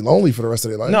supposed to be lonely for the rest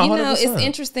of their life. No, 100%. It's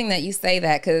interesting that you say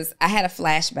that, because I had a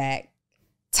flashback,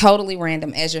 totally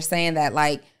random, as you're saying that.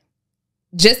 Like,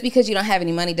 just because you don't have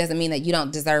any money doesn't mean that you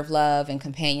don't deserve love and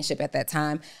companionship at that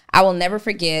time. I will never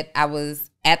forget, I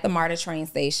was at the MARTA train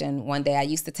station one day. I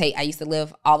used to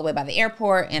live all the way by the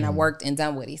airport, and I worked in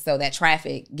Dunwoody. So that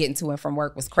traffic getting to and from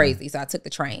work was crazy. So I took the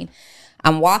train.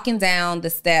 I'm walking down the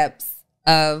steps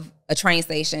of a train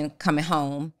station coming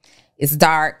home. It's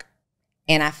dark,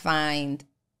 and I find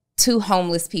 2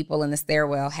 homeless people in the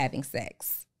stairwell having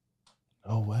sex.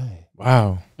 No way.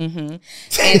 Wow. And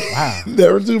Wow.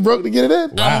 They were too broke to get it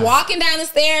in. Wow. I'm walking down the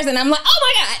stairs, and I'm like, oh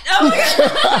my God. Oh my God.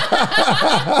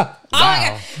 Oh my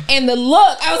God. And the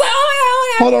look, I was like,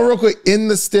 oh my God. Hold on real quick. In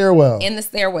the stairwell. In the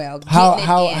stairwell.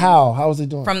 How was he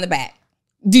doing? From the back.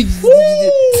 Yo,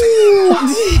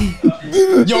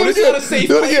 this is not a safe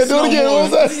place. Do it again. What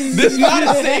was that? This is not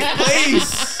a safe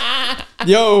place.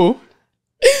 Yo.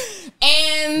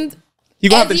 And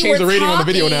you're going to have to change the rating on the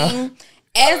video now.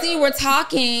 As you were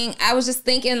talking, I was just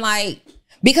thinking, like,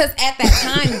 because at that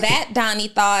time, that Donni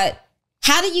thought,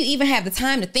 how do you even have the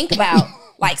time to think about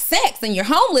like sex, and you're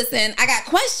homeless? And I got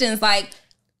questions. Like,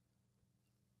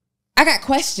 I got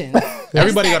questions.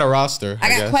 Everybody got a roster.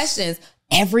 I got questions.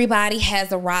 Everybody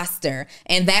has a roster.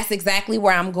 And that's exactly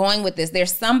where I'm going with this.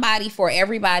 There's somebody for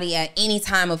everybody at any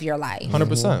time of your life.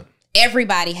 100%.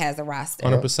 Everybody has a roster.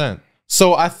 100%.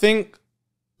 So I think,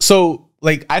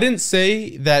 like, I didn't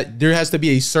say that there has to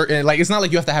be a certain, like, it's not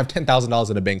like you have to have $10,000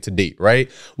 in the bank to date,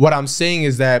 right? What I'm saying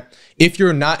is that if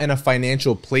you're not in a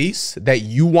financial place that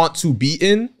you want to be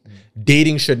in,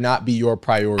 dating should not be your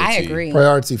priority. I agree.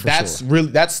 Priority for that's sure. Really,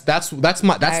 that's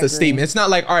the statement. It's not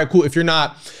like, all right, cool, if you're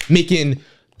not making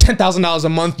 $10,000 a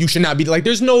month, you should not be, like,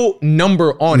 there's no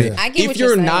number on it. I get if what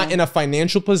you're saying. not in a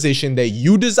financial position that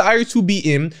you desire to be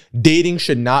in, dating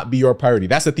should not be your priority.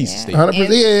 That's a thesis statement. 100%.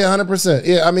 Yeah, 100%.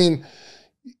 Yeah, I mean,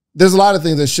 there's a lot of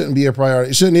things that shouldn't be a priority.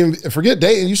 It shouldn't even, forget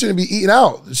dating. You shouldn't be eating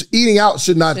out. Eating out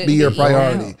should not be your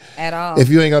priority at all. if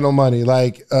you ain't got no money.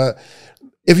 Like,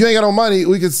 if you ain't got no money,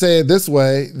 we could say it this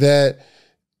way, that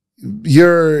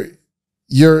your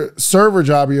server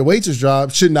job or your waitress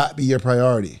job should not be your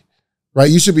priority, right?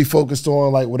 You should be focused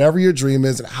on, like, whatever your dream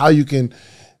is and how you can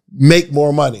make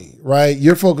more money, right?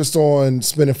 You're focused on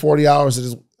spending 40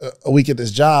 hours a week at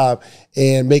this job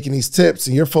and making these tips,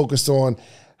 and you're focused on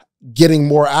getting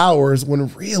more hours, when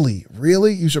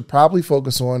really you should probably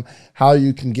focus on how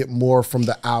you can get more from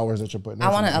the hours that you're putting in. I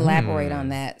want to elaborate on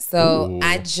that. So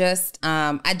I just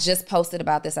posted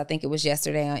about this. I think it was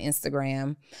yesterday on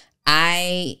Instagram.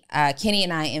 Kenny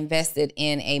and I invested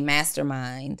in a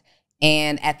mastermind,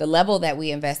 and at the level that we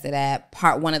invested at,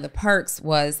 one of the perks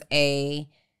was an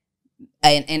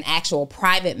actual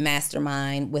private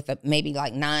mastermind with maybe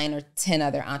like 9 or 10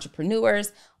 other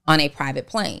entrepreneurs on a private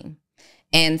plane.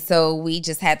 And so we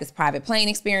just had this private plane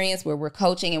experience where we're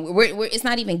coaching, and it's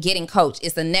not even getting coached.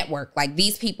 It's a network. Like,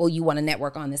 these people you want to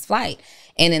network on this flight.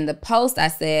 And in the post, I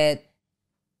said,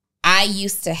 I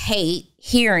used to hate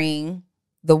hearing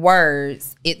the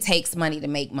words, it takes money to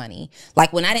make money.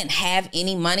 Like, when I didn't have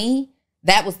any money,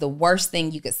 that was the worst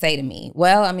thing you could say to me.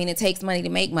 Well, I mean, it takes money to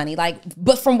make money. Like,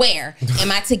 but from where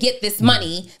am I to get this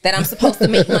money that I'm supposed to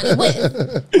make money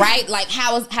with? Right? Like,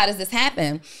 how does this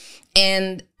happen?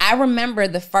 And I remember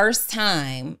the first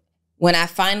time when I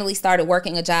finally started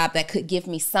working a job that could give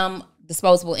me some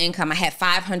disposable income. I had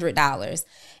 $500,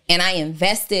 and I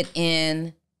invested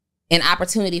in an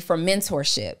opportunity for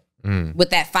mentorship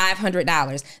with that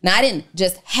 $500. Now, I didn't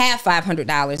just have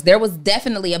 $500. There was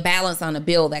definitely a balance on a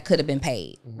bill that could have been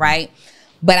paid, right?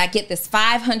 But I get this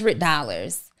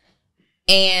 $500,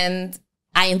 and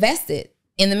I invested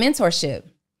in the mentorship.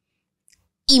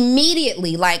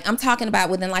 Immediately, like, I'm talking about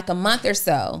within like a month or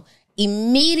so,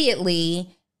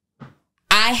 immediately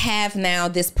I have now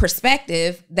this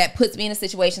perspective that puts me in a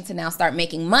situation to now start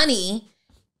making money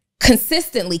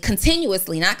consistently,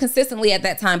 continuously, not consistently at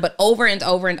that time, but over and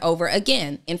over and over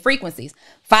again in frequencies.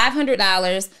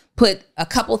 $500 put a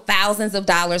couple thousands of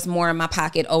dollars more in my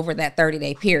pocket over that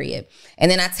 30-day period.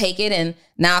 And then I take it, and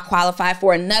now I qualify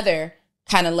for another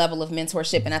kind of level of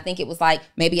mentorship. And I think it was like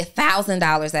maybe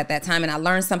 $1,000 at that time. And I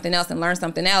learned something else and learned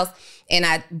something else. And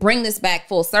I bring this back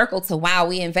full circle to, wow,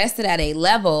 we invested at a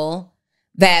level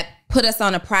that put us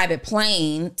on a private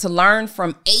plane to learn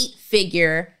from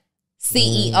 8-figure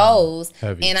CEOs.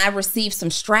 Heavy. And I received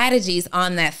some strategies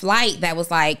on that flight that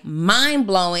was like mind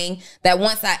blowing, that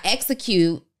once I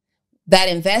execute that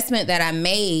investment that I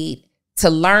made to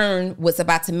learn what's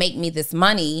about to make me this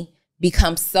money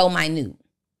becomes so minute.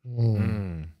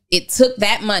 It took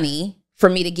that money for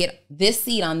me to get this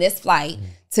seat on this flight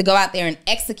to go out there and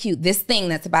execute this thing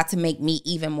that's about to make me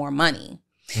even more money.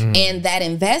 And that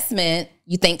investment,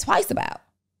 you think twice about.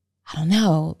 I don't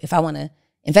know if I want to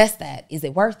invest that. Is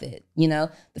it worth it? You know,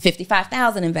 the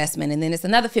 55,000 investment, and then it's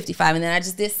another 55, and then I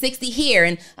just did 60 here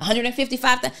and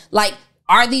 155,000. Like,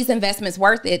 are these investments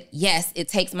worth it? Yes, it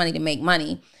takes money to make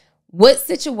money. What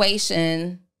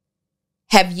situation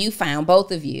have you found,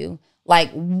 both of you?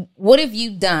 Like, what have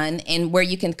you done, and where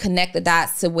you can connect the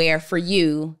dots to where for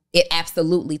you, it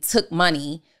absolutely took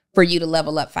money for you to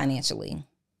level up financially?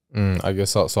 I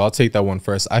guess so. I'll take that one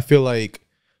first. I feel like,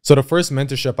 so the first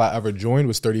mentorship I ever joined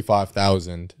was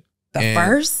 35,000.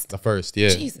 The first, yeah.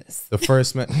 Jesus. The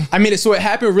first, I mean, so it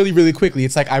happened really, really quickly.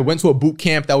 It's like I went to a boot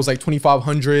camp that was like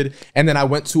 2,500, and then I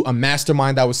went to a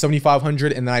mastermind that was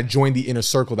 7,500, and then I joined the inner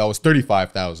circle that was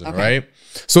 35,000, right?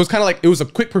 So it's kind of like, it was a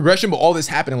quick progression, but all this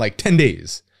happened in like 10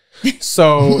 days.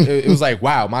 So it was like,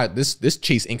 wow, this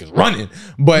Chase Inc. is running.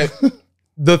 But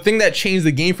the thing that changed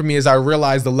the game for me is I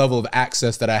realized the level of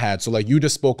access that I had. So like you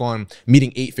just spoke on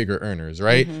meeting 8-figure earners,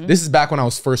 right? This is back when I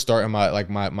was first starting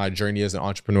my journey as an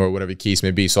entrepreneur, whatever the case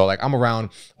may be. So like I'm around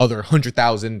other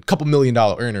 100,000, couple $1 million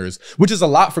earners, which is a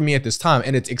lot for me at this time.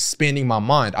 And it's expanding my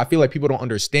mind. I feel like people don't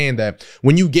understand that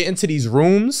when you get into these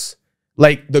rooms,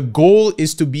 like the goal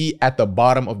is to be at the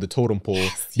bottom of the totem pole,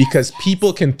 because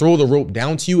people can throw the rope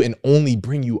down to you and only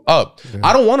bring you up.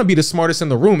 I don't want to be the smartest in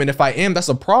the room. And if I am, that's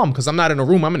a problem, because I'm not in a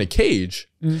room, I'm in a cage.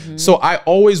 So I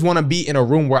always want to be in a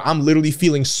room where I'm literally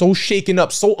feeling so shaken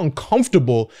up, so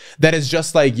uncomfortable, that it's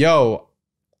just like, yo,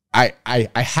 I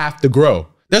have to grow.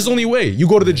 That's the only way. You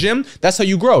go to the gym, that's how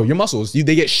you grow. Your muscles, they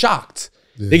get shocked.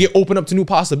 They get opened up to new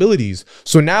possibilities.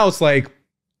 So now it's like,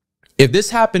 if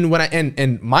this happened when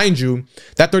and mind you,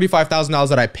 that $35,000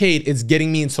 that I paid, it's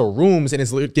getting me into rooms and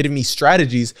it's getting me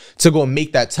strategies to go and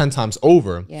make that 10 times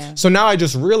over. So now I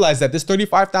just realized that this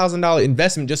 $35,000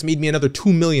 investment just made me another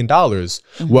 $2 million.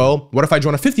 Well, what if I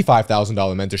join a $55,000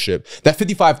 mentorship? That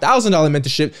 $55,000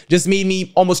 mentorship just made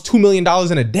me almost $2 million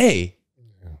in a day.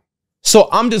 So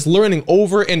I'm just learning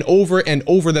over and over and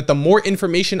over that the more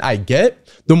information I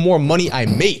get, the more money I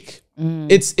make.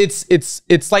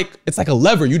 It's like a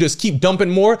lever. You just keep dumping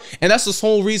more. And that's the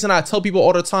whole reason I tell people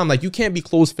all the time, like, you can't be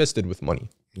closed-fisted with money.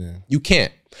 You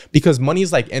can't, because money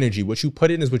is like energy. What you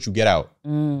put in is what you get out.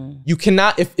 You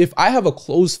cannot, if I have a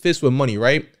closed fist with money,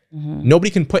 right? Nobody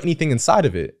can put anything inside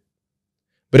of it.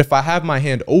 But if I have my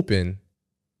hand open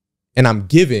and I'm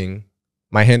giving,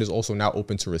 my hand is also now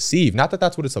open to receive. Not that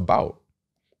that's what it's about,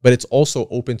 but it's also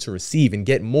open to receive and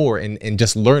get more and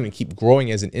just learn and keep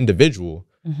growing as an individual.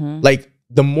 Like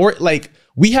the more, like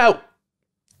we live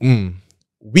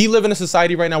in a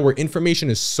society right now where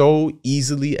information is so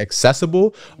easily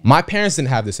accessible. My parents didn't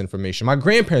have this information. My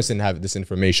grandparents didn't have this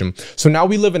information. So now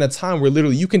we live in a time where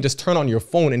literally you can just turn on your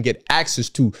phone and get access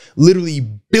to literally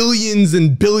billions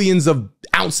and billions of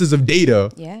ounces of data.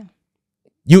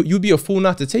 You'd be a fool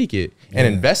not to take it and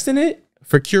invest in it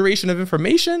for curation of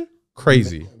information.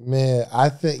 Crazy. Man, I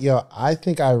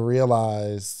think I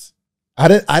realized,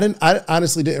 I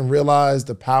honestly didn't realize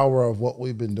the power of what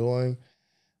we've been doing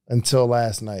until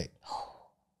last night.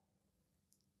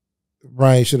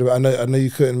 Brian, should have. I know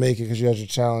you couldn't make it because you had your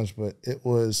challenge, but it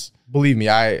was. Believe me,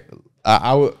 I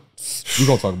would. We're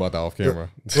gonna talk about that off camera.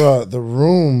 The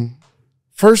room.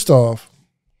 First off,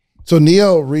 so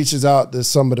Neo reaches out to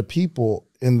some of the people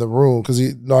in the room because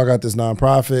I got this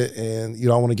nonprofit, and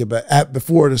I want to get back.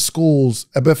 Before the schools,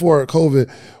 before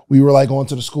COVID, we were like going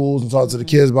to the schools and talking to the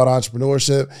kids about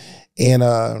entrepreneurship, and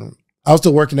I was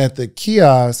still working at the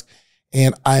kiosk,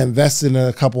 and I invested in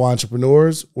a couple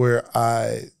entrepreneurs where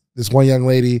this one young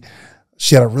lady,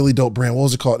 she had a really dope brand. What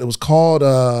was it called? It was called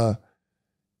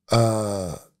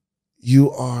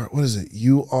You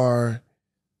Are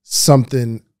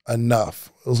Something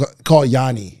Enough. It was called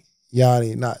Yanni,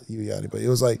 not you, Yanni, but it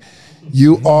was like,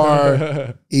 you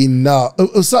are enough.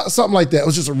 It was something like that. It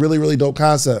was just a really, really dope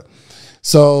concept.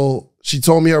 So she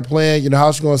told me her plan,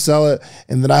 how she's going to sell it.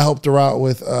 And then I helped her out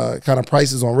with kind of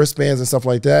prices on wristbands and stuff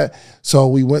like that. So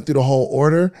we went through the whole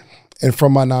order. And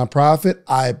from my nonprofit,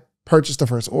 I purchased the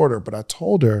first order, but I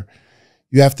told her,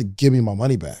 you have to give me my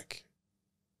money back.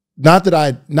 Not that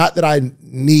I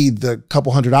need the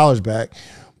couple $100 back,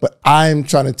 but I'm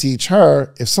trying to teach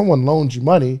her, if someone loans you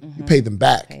money, you pay them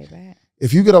back.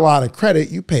 If you get a line of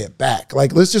credit, you pay it back.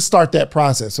 Like, let's just start that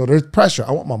process. So there's pressure.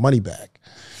 I want my money back.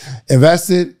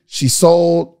 Invested. She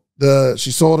sold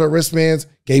her wristbands,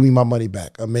 gave me my money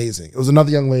back. Amazing. It was another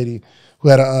young lady who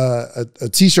had a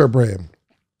t-shirt brand.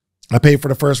 I paid for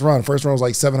the first run. First run was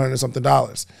like $700 something.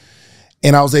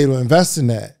 And I was able to invest in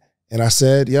that. And I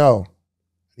said, yo,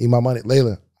 I need my money.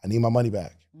 Layla, I need my money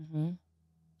back. Mm-hmm.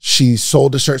 She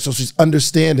sold the shirt. So she's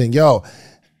understanding, yo,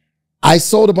 I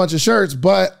sold a bunch of shirts,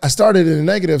 but I started in a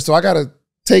negative. So I got to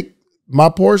take my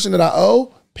portion that I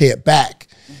owe, pay it back.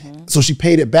 Mm-hmm. So she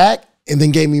paid it back and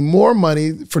then gave me more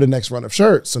money for the next run of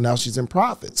shirts. So now she's in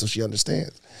profit. So she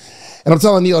understands. And I'm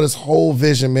telling Neil this whole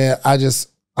vision, man,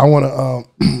 I want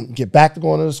to get back to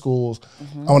going to the schools.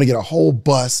 Mm-hmm. I want to get a whole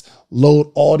bus,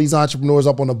 load all these entrepreneurs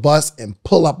up on the bus and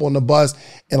pull up on the bus.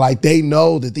 And like, they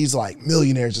know that these are like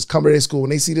millionaires just come to their school.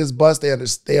 When they see this bus, they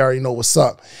already know what's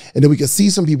up. And then we can see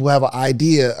some people have an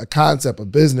idea, a concept, a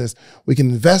business. We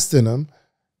can invest in them.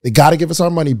 They got to give us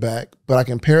our money back, but I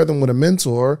can pair them with a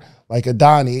mentor like a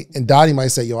Donni. And Donni might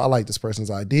say, yo, I like this person's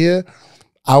idea.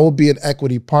 I will be an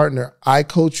equity partner. I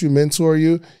coach you, mentor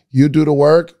you. You do the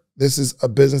work. This is a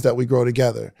business that we grow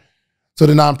together. So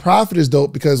the nonprofit is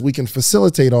dope because we can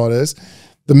facilitate all this.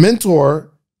 The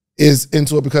mentor is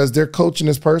into it because they're coaching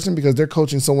this person, because they're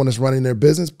coaching someone that's running their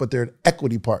business, but they're an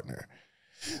equity partner.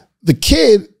 The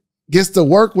kid gets to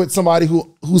work with somebody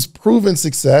who's proven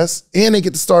success, and they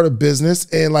get to start a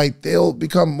business, and like they'll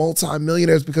become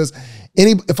multi-millionaires because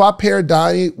if I pair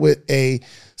Donni with a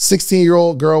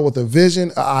 16-year-old girl with a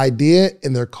vision, an idea,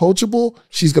 and they're coachable,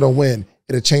 she's gonna win.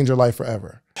 It'll change her life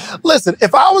forever. Listen,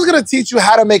 if I was gonna teach you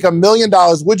how to make $1 million,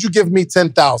 would you give me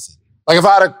 10,000? Like if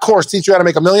I had a course teach you how to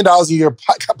make $1 million a year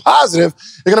positive,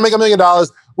 you're gonna make $1 million,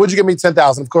 would you give me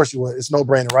 10,000? Of course you would. It's no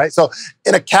brainer, right? So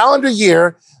in a calendar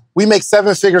year, we make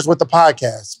 7 figures with the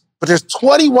podcast. But there's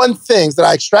 21 things that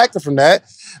I extracted from that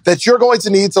you're going to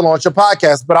need to launch a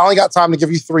podcast. But I only got time to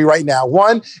give you 3 right now.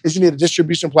 One is you need a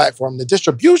distribution platform. The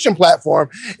distribution platform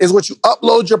is what you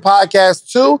upload your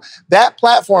podcast to. That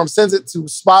platform sends it to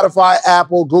Spotify,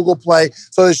 Apple, Google Play,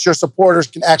 so that your supporters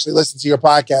can actually listen to your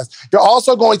podcast. You're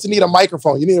also going to need a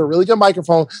microphone. You need a really good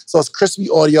microphone so it's crispy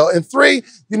audio. And 3,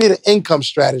 you need an income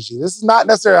strategy. This is not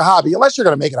necessarily a hobby, unless you're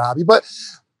going to make it a hobby. But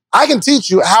I can teach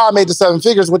you how I made the 7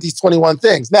 figures with these 21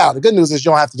 things. Now, the good news is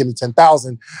you don't have to give me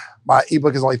 10,000. My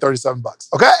ebook is only $37,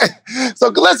 okay? So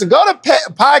listen, go to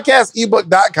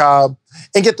podcastebook.com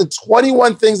and get the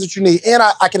 21 things that you need. And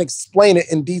I can explain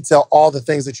it in detail, all the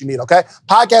things that you need, okay?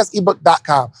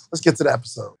 Podcastebook.com. Let's get to the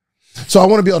episode. So I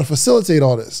want to be able to facilitate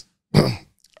all this.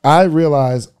 I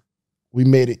realized we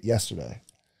made it yesterday.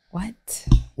 What?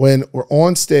 When we're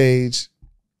on stage,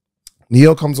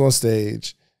 Neil comes on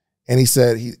stage, and he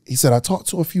said, I talked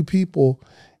to a few people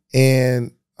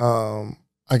and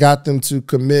I got them to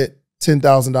commit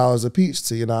 $10,000 apiece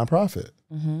to your nonprofit.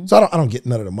 Mm-hmm. So I don't get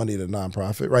none of the money to the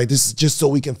nonprofit, right? This is just so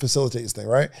we can facilitate this thing,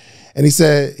 right? And he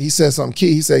said something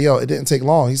key. He said, yo, it didn't take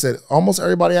long. He said, almost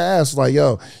everybody I asked was like,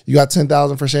 yo, you got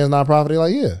 $10,000 for Shannon's nonprofit? They're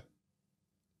like, yeah.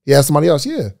 He asked somebody else,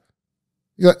 yeah.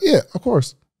 He's like, yeah, of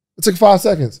course. It took 5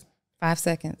 seconds. 5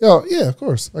 seconds. Yo, yeah, of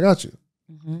course. I got you.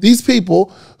 Mm-hmm. These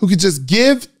people who could just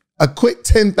give a quick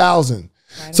 10,000.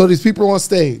 Right. So these people are on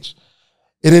stage.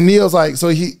 And then Neil's like, so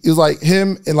he was like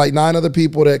him and like 9 other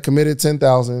people that committed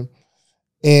 10,000.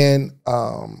 And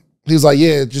he was like,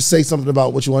 yeah, just say something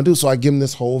about what you want to do. So I give him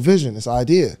this whole vision, this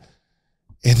idea.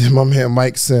 And then my man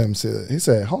Mike Sims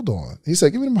said, hold on. He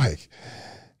said, give me the mic.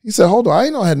 He said, hold on, I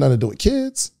ain't know it had nothing to do with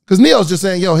kids. Because Neil's just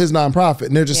saying, yo, his nonprofit.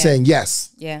 And they're just saying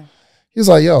yes. Yeah. He's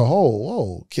like, yo,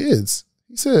 whoa, kids.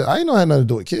 He said, I ain't know it had nothing to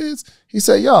do with kids. He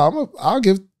said, yo, I'll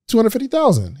give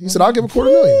 $250,000. He said, I'll give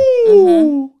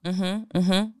 $250,000.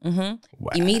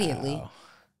 Wow.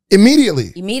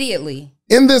 Immediately.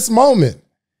 In this moment,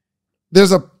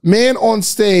 there's a man on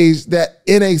stage that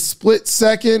in a split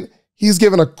second, he's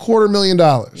given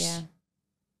 $250,000. Yeah.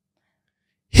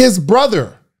 His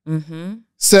brother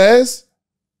says,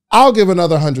 I'll give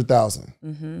another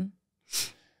 $100,000.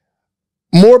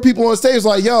 More people on stage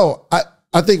like, yo,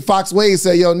 I think Fox Wade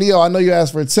said, yo, Neil, I know you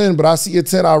asked for 10, but I see your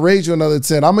 10, I'll raise you another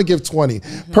 10. I'm gonna give 20.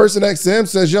 Person next to him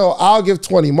says, yo, I'll give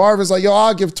 20. Marvin's like, yo,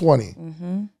 I'll give 20.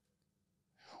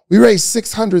 We raised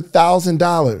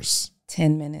 $600,000.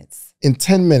 10 minutes. In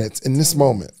 10 minutes, in this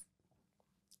moment.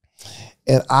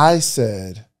 And I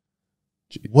said,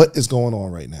 what is going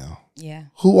on right now? Yeah.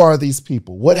 Who are these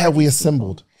people? What have we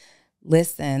assembled?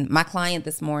 Listen, my client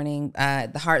this morning,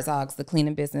 the Hartzogs, the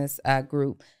cleaning business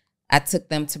group, I took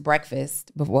them to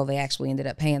breakfast before they actually ended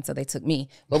up paying, so they took me.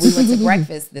 But we went to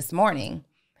breakfast this morning,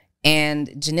 and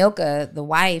Janilka, the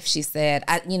wife, she said,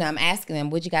 I'm asking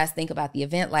them, what'd you guys think about the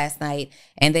event last night?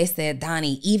 And they said,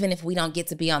 Donni, even if we don't get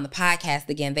to be on the podcast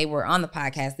again, they were on the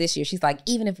podcast this year. She's like,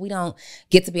 even if we don't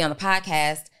get to be on the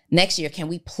podcast, next year, can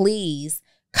we please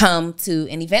come to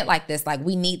an event like this? Like,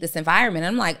 we need this environment.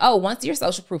 And I'm like, oh, once you're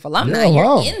social proof alumni,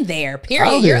 you're in there,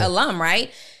 period. You're alum,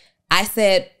 right? I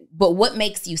said, but what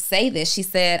makes you say this? She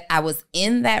said, I was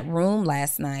in that room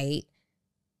last night.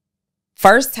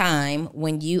 First time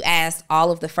when you asked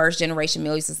all of the first generation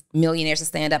millionaires to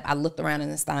stand up, I looked around in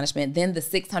astonishment. Then the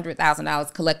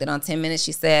 $600,000 collected on 10 minutes.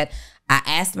 She said, I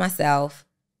asked myself,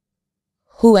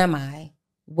 who am I?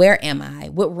 Where am I?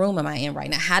 What room am I in right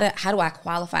now? How do I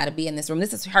qualify to be in this room?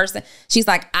 This is her. She's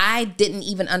like, I didn't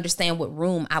even understand what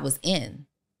room I was in.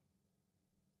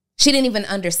 She didn't even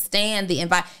understand the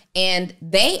environment. And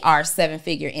they are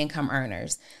 7-figure income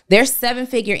earners. They're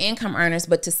 7-figure income earners,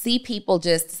 but to see people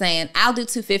just saying, I'll do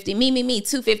 250, me,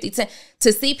 250,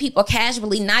 to see people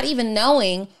casually, not even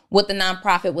knowing what the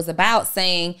nonprofit was about,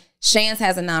 saying, Shands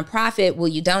has a nonprofit, will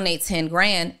you donate 10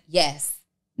 grand? Yes.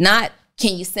 Not,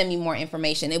 can you send me more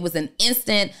information? It was an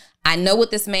instant, I know what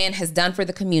this man has done for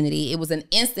the community. It was an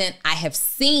instant, I have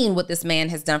seen what this man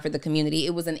has done for the community.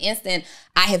 It was an instant,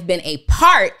 I have been a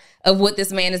part of what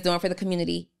this man is doing for the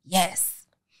community. Yes.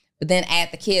 But then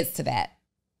add the kids to that.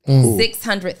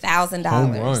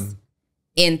 $600,000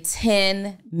 in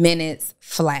 10 minutes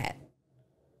flat.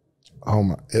 Oh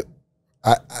my.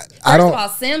 First of all,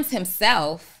 Sims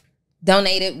himself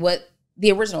donated what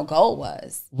the original goal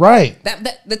was. Right.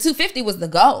 The 250 was the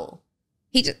goal.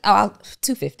 He just,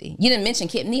 250. You didn't mention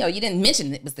Kid Neo. You didn't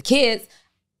mention it was the kids.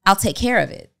 I'll take care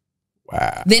of it.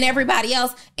 Wow. Then everybody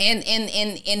else. And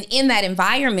in that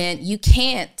environment, you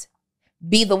can't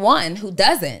be the one who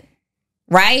doesn't,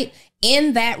 right?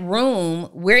 In that room,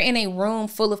 we're in a room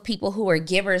full of people who are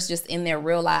givers just in their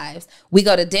real lives. We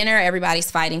go to dinner,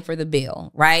 everybody's fighting for the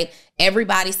bill, right?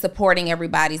 Everybody's supporting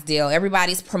everybody's deal.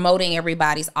 Everybody's promoting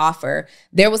everybody's offer.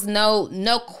 There was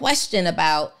no question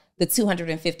about the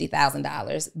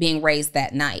 $250,000 being raised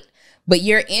that night. But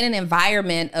you're in an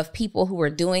environment of people who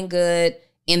are doing good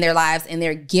in their lives and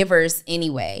they're givers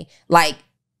anyway. Like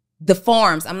the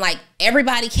forms, I'm like,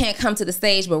 everybody can't come to the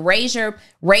stage, but raise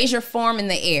your form in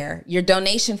the air, your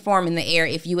donation form in the air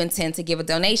if you intend to give a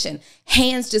donation.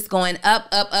 Hands just going up,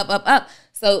 up, up, up, up.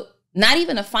 So not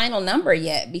even a final number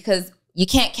yet because you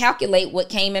can't calculate what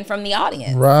came in from the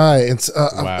audience. Right. It's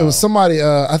It was somebody,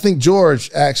 I think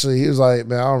George, actually, he was like,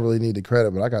 man, I don't really need the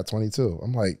credit, but I got 22.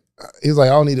 I'm like, he's like,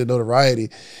 I don't need the notoriety.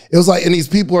 It was like, and these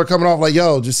people are coming off like,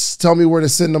 yo, just tell me where to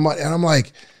send the money. And I'm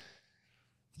like,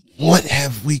 what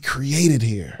have we created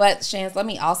here? But Shands, let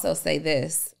me also say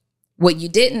this. What you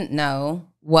didn't know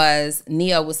was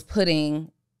Neo was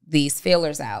putting these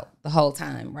fillers out the whole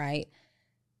time, right?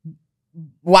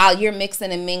 While you're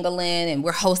mixing and mingling and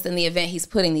we're hosting the event, he's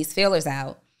putting these feelers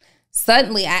out.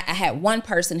 Suddenly, I had one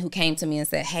person who came to me and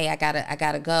said, hey, I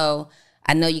gotta go.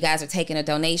 I know you guys are taking a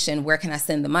donation. Where can I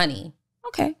send the money?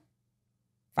 Okay.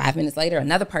 5 minutes later,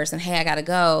 another person, hey, I gotta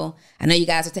go. I know you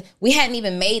guys are we hadn't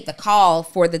even made the call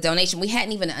for the donation. We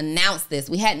hadn't even announced this.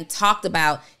 We hadn't talked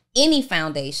about any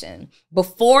foundation.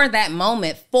 Before that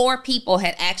moment, 4 people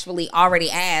had actually already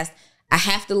asked, I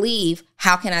have to leave.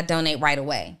 How can I donate right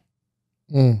away?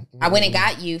 I went and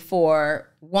got you for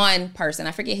one person.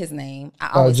 I forget his name.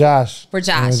 Josh. For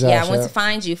Josh. Yeah, I went to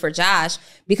find you for Josh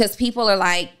because people are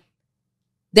like,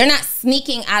 they're not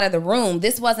sneaking out of the room.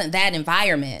 This wasn't that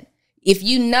environment. If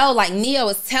you know, like Neo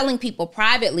is telling people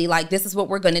privately, like, this is what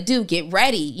we're going to do. Get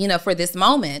ready, for this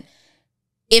moment.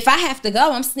 If I have to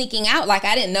go, I'm sneaking out like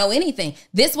I didn't know anything.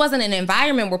 This wasn't an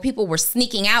environment where people were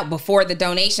sneaking out before the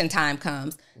donation time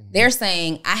comes. They're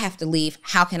saying, I have to leave.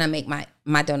 How can I make my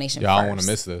donation first? I don't want to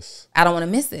miss this. I don't want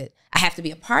to miss it. I have to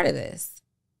be a part of this.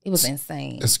 It was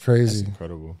insane. It's crazy. That's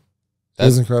incredible.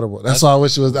 That's incredible. That's why I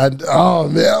wish it was. Oh,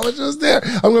 man, I wish it was there.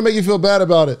 I'm going to make you feel bad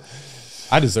about it.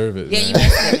 I deserve it. Yeah, man. you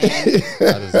missed it,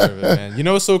 man. I deserve it, man. You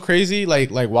know what's so crazy?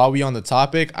 Like while we on the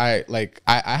topic, I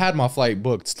had my flight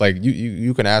booked. Like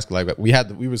you can ask. Like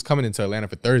we was coming into Atlanta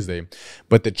for Thursday,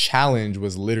 but the challenge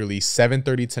was literally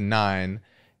 7:30 to 9,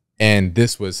 and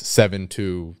this was 7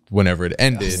 to whenever it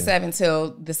ended. 7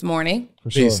 till this morning,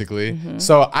 basically.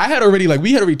 So I had already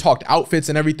we had already talked outfits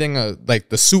and everything. Like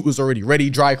the suit was already ready,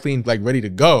 dry cleaned, like ready to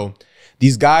go.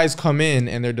 These guys come in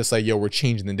and they're just like, yo, we're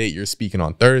changing the date. You're speaking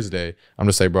on Thursday. I'm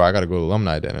just like, bro, I got to go to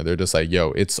alumni dinner. They're just like, yo,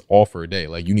 it's all for a day.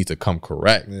 Like, you need to come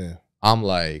correct. Yeah. I'm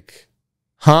like,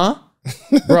 huh?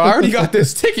 Bro, I already got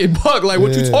this ticket booked. Like,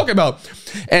 what you talking about?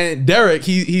 And Derek,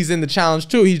 he's in the challenge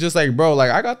too. He's just like, bro,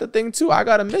 like, I got the thing too. I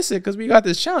got to miss it because we got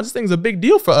this challenge. This thing's a big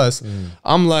deal for us.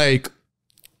 I'm like,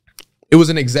 it was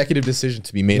an executive decision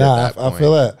to be made at that point. I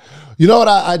feel that. You know what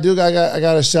I do? I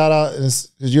got a shout out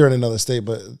because you're in another state,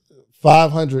 but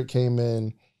 500 came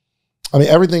in. I mean,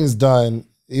 everything's done.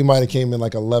 You might have came in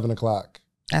like 11 o'clock.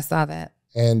 I saw that.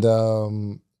 And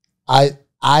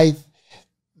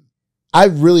I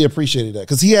really appreciated that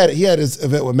because he had his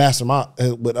event with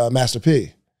Master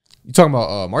P. You talking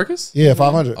about Marcus? Yeah,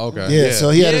 500. Okay. Yeah, so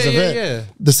he had his event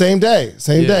the same day.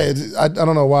 Day. I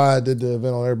don't know why I did the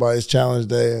event on everybody's challenge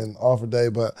day and offer day,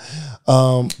 but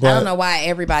I don't know why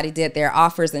everybody did their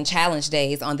offers and challenge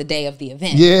days on the day of the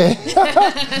event. Yeah.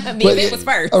 The event was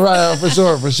first. Right, for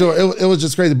sure. It was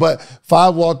just crazy. But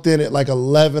 5 walked in at like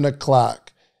 11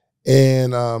 o'clock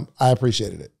and I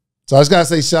appreciated it. So I just gotta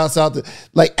say, shouts out to,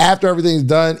 like, after everything's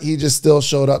done, he just still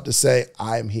showed up to say,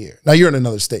 I'm here. Now you're in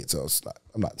another state, so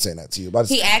I'm not saying that to you. But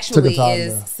he actually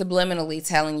is subliminally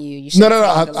telling you should. No,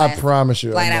 I promise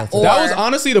you. That was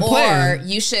honestly the plan. Or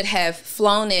you should have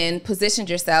flown in, positioned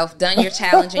yourself, done your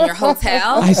challenge in your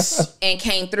hotel, and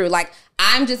came through. Like,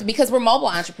 I'm just, because we're mobile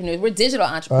entrepreneurs, we're digital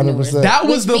entrepreneurs. 100%. That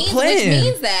was the plan. Which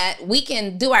means that we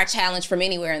can do our challenge from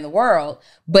anywhere in the world,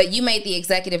 but you made the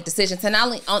executive decision to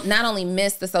not only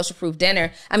miss the social proof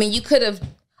dinner. I mean, you could have,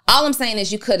 all I'm saying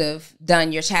is you could have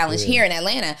done your challenge here in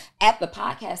Atlanta at the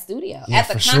podcast studio, at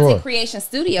the content creation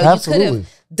studio. Absolutely. You could have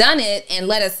done it and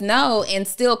let us know and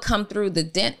still come through the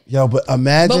dent. Yo, but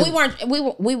imagine.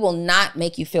 But we will not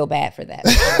make you feel bad for that.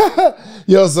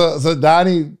 Yo, so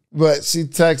Donni, but she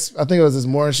texts, I think it was this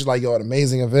morning, she's like, yo, an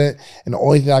amazing event. And the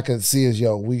only thing I can see is,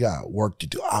 yo, we got work to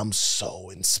do. I'm so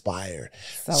inspired.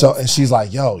 And she's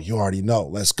like, yo, you already know,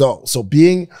 let's go. So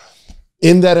being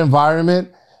in that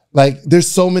environment, like, there's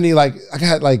so many, like, I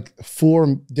got like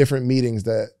 4 different meetings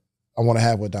that I want to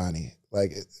have with Donni.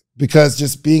 Like, because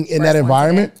just being in that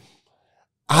environment,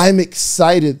 I'm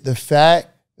excited the fact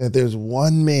that there's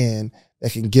one man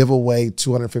that can give away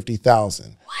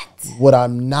 $250,000. What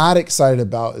I'm not excited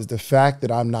about is the fact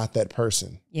that I'm not that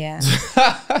person. Yeah.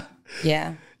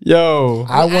 Yeah. Yo.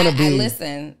 I want to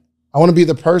be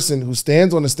the person who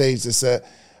stands on the stage that said,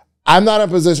 I'm not in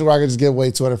a position where I can just give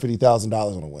away $250,000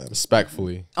 on a whim.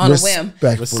 Respectfully. On a whim.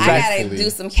 I gotta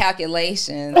do some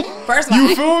calculations. First of all,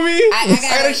 you feel me? I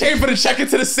gotta change for the check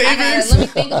into the savings. Let me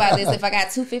think about this. If I got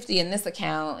 $250 in this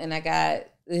account and I got,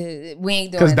 we ain't doing.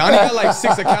 Because Donni got like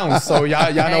 6 accounts, so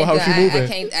y'all know how she moving.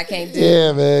 I can't do.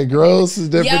 Yeah, man, gross is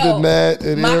different than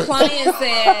that. My client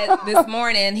said this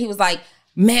morning, he was like,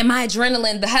 man, my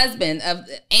adrenaline, the husband of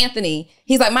Anthony,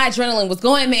 he's like, my adrenaline was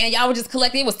going, man. Y'all were just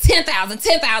collecting. It was 10,000,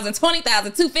 10,000,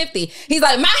 20,000, 250. He's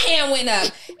like, my hand went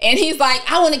up. And he's like,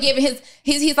 I want to give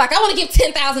he's like, I want to give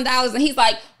 $10,000. And he's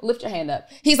like, lift your hand up.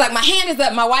 He's like, my hand is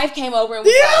up. My wife came over and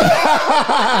was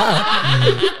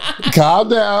like, calm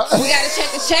down. We got to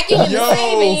check the checking and the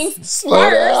savings slow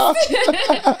down.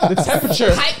 The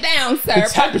temperature. Pipe down, sir. The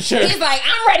temperature. He's like,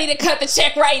 I'm ready to cut the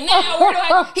check right now. Where do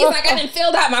I? He's like, I done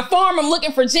filled out my form. I'm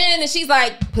looking for Jen. And she's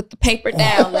like, put the paper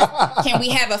down. Can we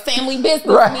have a family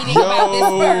business meeting about this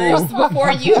first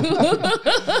before you?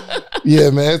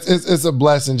 Yeah, man, it's a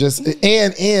blessing. Just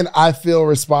and I feel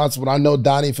responsible. I know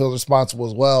Donni feels responsible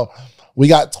as well. We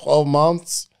got 12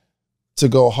 months to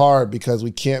go hard because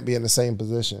we can't be in the same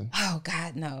position. Oh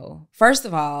God, no. First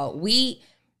of all, we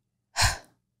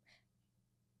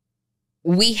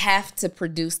have to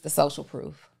produce the social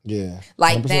proof. Yeah,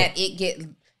 like 100%. that.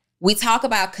 We talk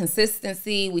about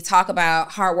consistency. We talk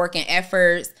about hard work and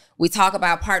efforts. We talk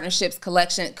about partnerships,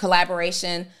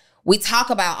 collaboration. We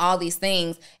talk about all these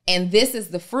things. And this is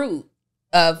the fruit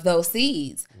of those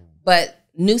seeds. But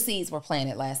new seeds were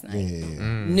planted last night.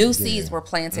 New seeds were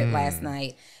planted last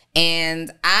night.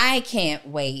 And I can't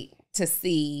wait to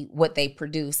see what they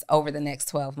produce over the next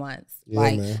 12 months.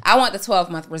 Man. I want the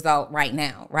 12-month result right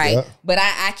now, right? Yeah. But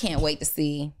I can't wait to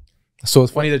see. So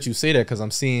it's funny that you say that because I'm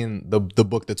seeing the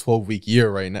book, The 12-Week Year,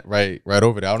 right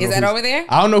over there. Is that over there?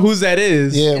 I don't know whose that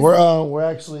is. Yeah, we're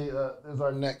actually there's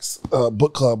our next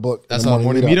book club book. That's our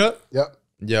morning meetup. Yep.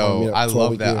 Yo, I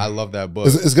love that. I love that book.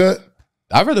 It's good.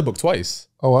 I've read the book twice.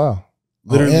 Oh wow!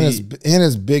 Literally, and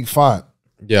it's big font.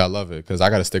 Yeah, I love it because I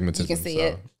got astigmatism. You can see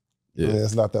it. Yeah,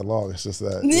 it's not that long. It's just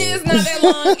that. Yeah, it's not that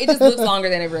long. It just looks longer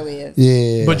than it really is.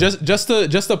 Yeah. But just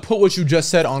to put what you just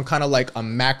said on kind of like a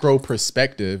macro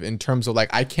perspective in terms of like,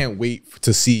 I can't wait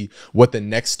to see what the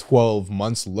next 12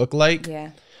 months look like.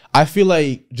 Yeah. I feel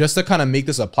like just to kind of make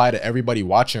this apply to everybody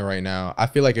watching right now, I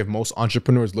feel like if most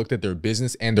entrepreneurs looked at their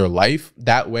business and their life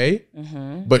that way,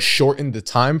 but shortened the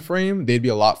time frame, they'd be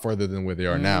a lot further than where they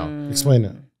are now. Explain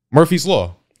that. Murphy's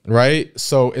Law. Right,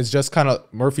 so it's just kind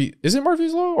of Murphy. Is it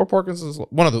Murphy's Law or Parkinson's Law?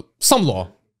 One of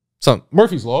some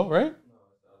Murphy's Law, right?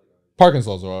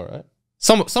 Parkinson's Law, right?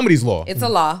 Somebody's law. It's a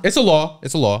law. It's a law.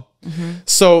 It's a law.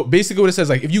 So basically, what it says,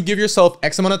 like, if you give yourself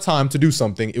X amount of time to do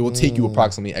something, it will take you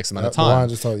approximately X amount of time.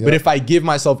 But if I give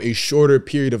myself a shorter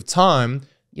period of time,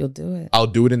 you'll do it. I'll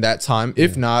do it in that time,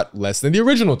 if not less than the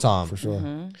original time. For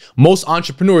sure. Most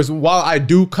entrepreneurs, while I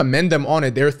do commend them on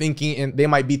it, they're thinking, and they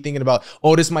might be thinking about,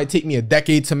 oh, this might take me a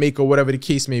decade to make, or whatever the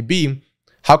case may be.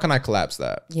 How can I collapse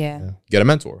that? Yeah. Get a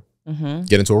mentor.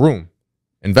 Get into a room.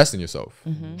 Invest in yourself.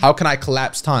 How can I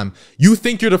collapse time? You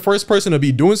think you're the first person to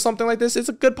be doing something like this? It's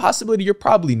a good possibility you're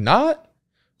probably not.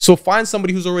 So find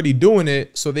somebody who's already doing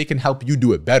it so they can help you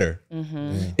do it better.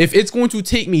 If it's going to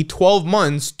take me 12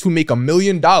 months to make $1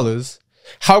 million,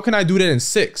 how can I do that in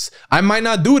 6? I might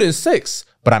not do it in 6,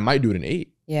 but I might do it in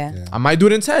 8. Yeah. I might do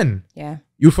it in 10. Yeah.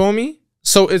 You feel me?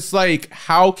 So it's like,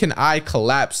 how can I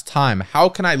collapse time? How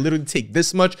can I literally take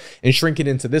this much and shrink it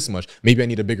into this much? Maybe I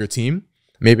need a bigger team.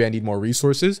 Maybe I need more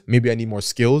resources. Maybe I need more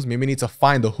skills. Maybe I need to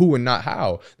find the who and not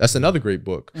how. That's another great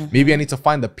book. Maybe I need to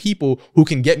find the people who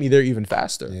can get me there even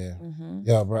faster. Yeah.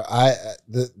 Yeah, bro.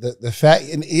 The fact,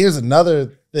 and here's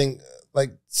another thing,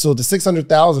 like, so the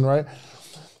 600,000, right?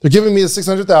 They're giving me the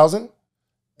 600,000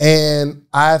 and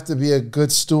I have to be a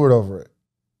good steward over it.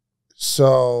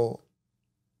 So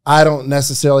I don't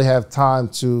necessarily have time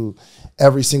to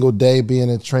every single day be in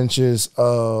the trenches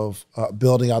of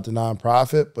building out the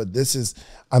nonprofit. But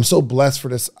I'm so blessed for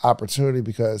this opportunity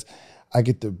because I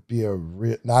get to be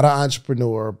not an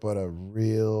entrepreneur, but a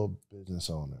real business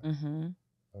owner.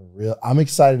 I'm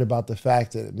excited about the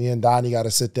fact that me and Donni got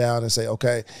to sit down and say,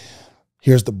 okay,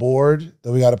 here's the board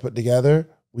that we got to put together.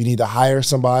 We need to hire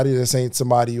somebody. This ain't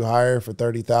somebody you hire for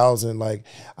 30,000. Like,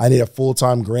 I need a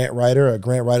full-time grant writer. A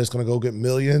grant writer's going to go get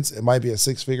millions. It might be a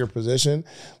 6-figure position.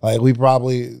 Like, we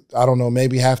probably, I don't know,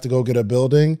 maybe have to go get a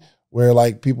building where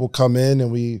like people come in and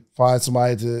we find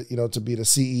somebody to, to be the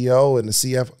CEO and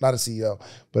the not a CEO,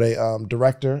 but a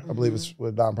director. I believe it's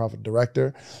a nonprofit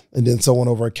director, and then someone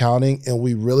over accounting. And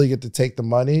we really get to take the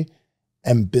money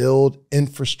and build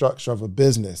infrastructure of a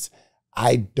business.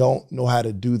 I don't know how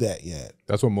to do that yet.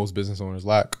 That's what most business owners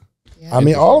lack. Yeah. I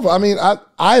mean,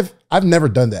 I've never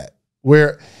done that.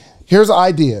 Where here's an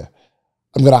idea.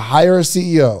 I'm going to hire a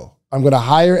CEO. I'm going to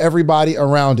hire everybody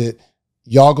around it.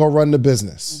 Y'all go run the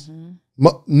business.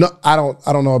 No, I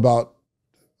don't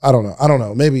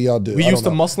know. Maybe y'all do. We used to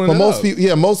muscling it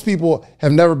up. Most people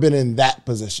have never been in that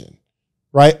position,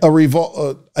 right?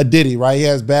 A Diddy, right? He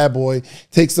has Bad Boy,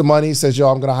 takes the money, says, yo,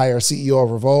 I'm going to hire a CEO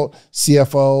of Revolt,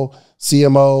 CFO,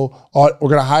 CMO. We're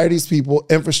going to hire these people,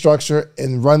 infrastructure,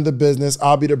 and run the business.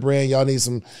 I'll be the brand. Y'all need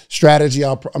some strategy.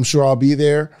 I'm sure I'll be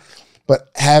there.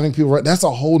 But having people, that's a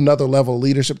whole nother level of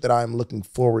leadership that I'm looking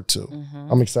forward to.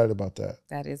 I'm excited about that.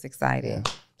 That is exciting. Yeah.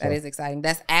 That is exciting.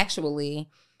 That's actually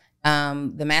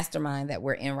the mastermind that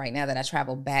we're in right now that I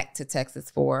traveled back to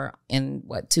Texas for in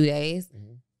 2 days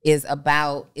is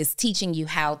teaching you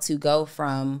how to go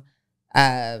from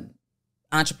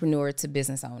entrepreneur to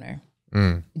business owner.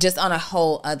 Just on a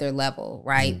whole other level,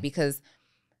 right? Because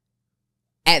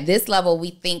at this level, we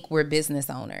think we're business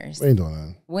owners. We ain't doing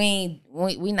that.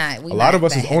 We not. A lot of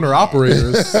us is owner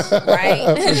operators,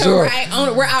 right? For sure. Right.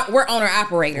 We're owner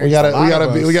operators. We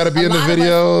gotta be in the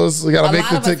videos. We gotta make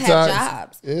the TikToks. Have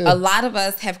jobs. Yeah. A lot of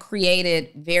us have created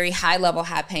very high level,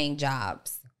 high paying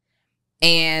jobs,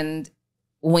 and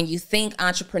when you think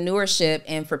entrepreneurship,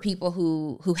 and for people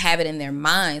who have it in their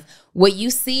minds, what you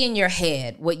see in your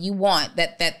head, what you want,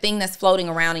 that thing that's floating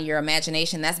around in your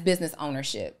imagination, that's business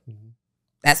ownership.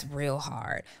 That's real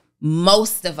hard.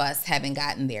 Most of us haven't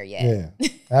gotten there yet. Yeah,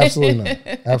 absolutely not.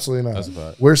 Absolutely not.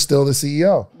 That's we're still the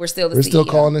CEO. We're still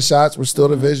calling the shots. We're still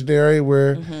the visionary.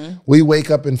 We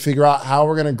wake up and figure out how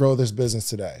we're going to grow this business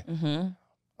today.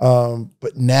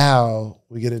 But now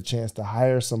we get a chance to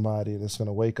hire somebody that's going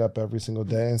to wake up every single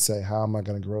day and say, how am I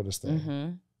going to grow this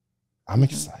thing? I'm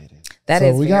excited.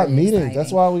 We got meetings. Exciting.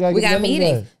 That's why we got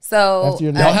meetings. So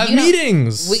y'all have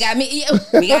meetings. We got meetings.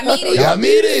 We got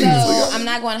meetings. So I'm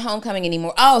not going to homecoming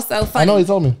anymore. Oh, so funny. I know he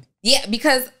told me. Yeah,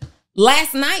 because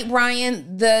last night,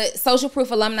 Brian, the Social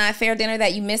Proof Alumni Affair dinner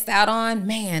that you missed out on,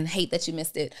 man, hate that you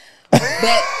missed it.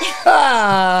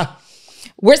 But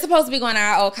we're supposed to be going to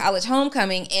our old college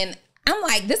homecoming, and I'm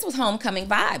like, this was homecoming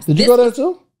vibes. Did you go there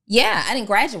too? Yeah, I didn't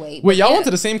graduate. Wait, y'all went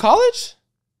to the same college?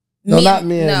 Not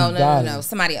me. No,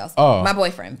 somebody else. Oh, my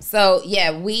boyfriend. So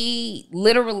yeah, we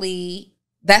literally,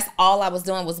 that's all I was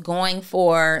doing was going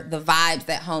for the vibes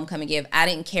that homecoming give. I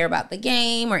didn't care about the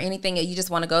game or anything. You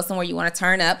just want to go somewhere, you want to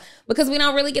turn up, because we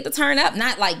don't really get to turn up.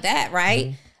 Not like that,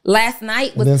 right? Last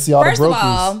night was, first of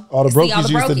all the brokies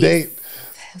used to date.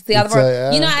 See all the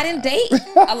brokies. I didn't date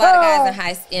a lot of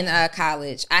guys in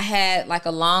college. I had like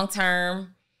a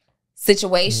long-term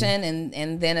situation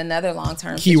and then another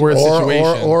long-term keyword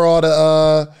situation. Or all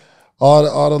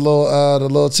the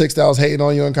little chicks that was hating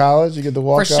on you in college. You get to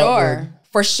walk out.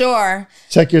 for sure.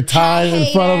 Check your time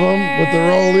in front of them with the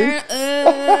rolling.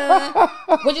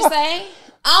 What'd you say?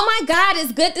 Oh my God,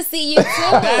 it's good to see you too.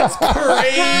 That's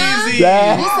crazy. You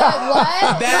said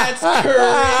what? That's crazy.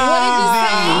 What did you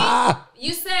say?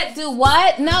 You said do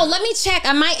what? No, let me check.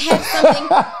 I might have something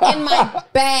in my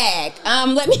bag.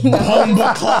 Let me know.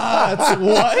 Bomba clots.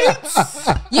 What?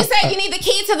 You said you need the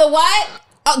key to the what?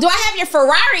 Oh, do I have your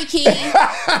Ferrari key? Sure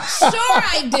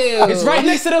I do. It's right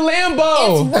next to the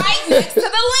Lambo. It's right next to the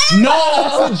Lambo.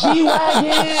 No, it's a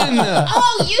G-Wagon.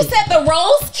 Oh, you said the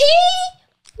Rolls key?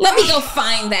 Let me go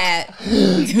find that.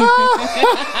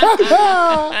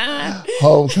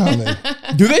 Homecoming.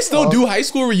 Do they still do high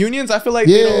school reunions? I feel like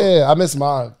they don't. Yeah, I miss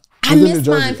mine. I missed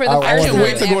mine for the first time. I can't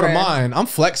wait to go to ever. mine. I'm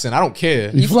flexing. I don't care.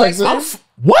 You flexing?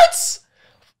 What?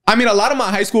 I mean, a lot of my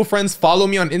high school friends follow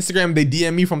me on Instagram. They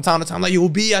DM me from time to time like, "Yo,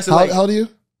 B." I said, How old are you?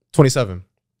 27.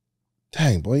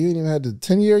 Dang, boy, you ain't even had the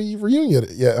 10-year reunion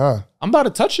yet, huh? I'm about to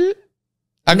touch it.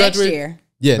 I Next graduate. year.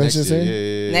 Yeah, Next next year?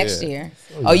 year. Yeah. Next year.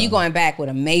 Oh, you going back with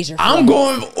a major flex. I'm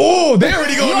going. Oh, they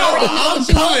already going. You already know I'm what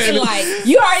you looking like.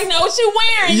 You already know what you're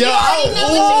wearing. Yo, you already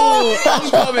know what you're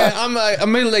I'm coming.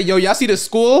 I'm gonna like, yo, y'all see the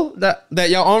school that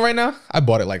y'all on right now? I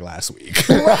bought it like last week.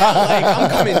 Like, I'm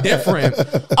coming different.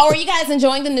 Oh, are you guys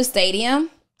enjoying the new stadium?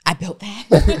 I built that.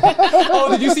 Oh,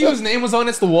 did you see whose name was on it?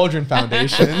 It's the Waldron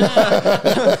Foundation.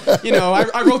 You know,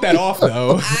 I wrote that off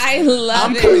though. I love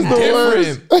I'm it. coming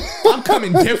different. I'm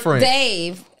coming different.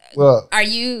 Dave, Well, are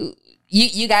you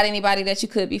got anybody that you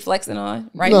could be flexing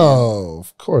on right no,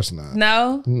 of course not.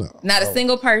 now? No. Not a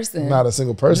single person. Not a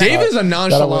single person. Dave is a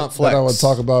nonchalant flex. That I would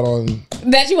talk about on.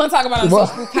 That you want to talk about on Well-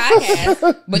 social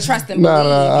podcast, but trust and believe, No,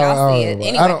 y'all see I it. don't.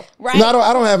 Anyway, I don't. right? No,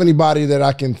 I don't have anybody that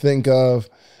I can think of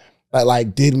that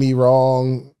like did me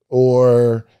wrong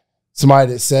or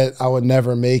somebody that said I would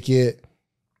never make it.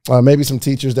 Maybe some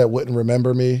teachers that wouldn't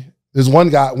remember me. There's one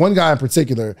guy in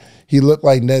particular. He looked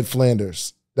like Ned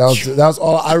Flanders. That was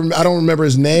all. I don't remember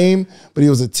his name, but he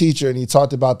was a teacher, and he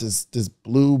talked about this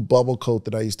blue bubble coat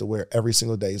that I used to wear every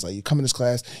single day. He's like, you come in this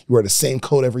class, you wear the same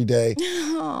coat every day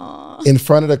in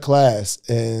front of the class,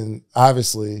 and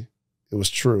obviously it was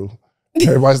true.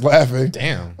 Everybody's laughing.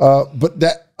 Damn. But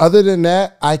that other than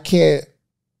that, I can't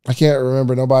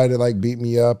remember nobody that like beat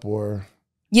me up or.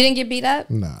 You didn't get beat up?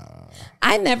 Nah.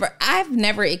 I've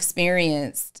never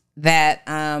experienced that.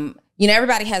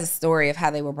 Everybody has a story of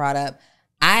how they were brought up.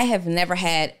 I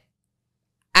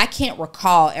can't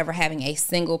recall ever having a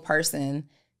single person,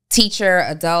 teacher,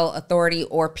 adult, authority,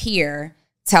 or peer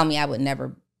tell me I would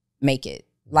never make it.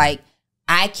 Like,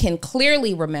 I can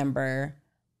clearly remember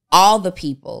all the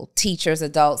people, teachers,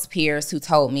 adults, peers, who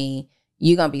told me,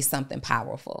 you're going to be something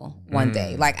powerful one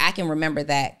day. Like, I can remember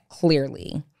that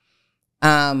clearly.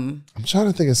 I'm trying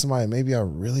to think of somebody maybe I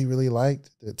really, really liked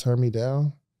that turned me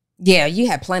down. Yeah, you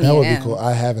had plenty That of would them. be cool.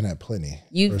 I haven't had plenty.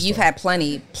 You've had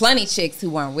plenty chicks who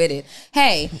weren't with it.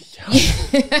 Hey.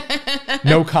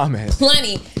 No comment.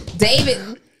 Plenty.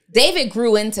 David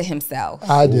grew into himself.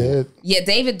 I did. Yeah,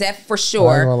 David for I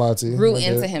sure ain't gonna lie to you. grew I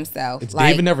into did. himself. It's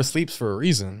Like, David never sleeps for a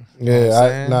reason. You know what I'm Yeah,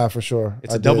 saying? nah, for sure.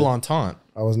 It's I a double did. entente.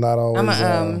 I was not always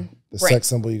the Right. sex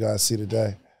symbol you guys see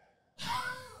today.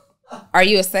 Are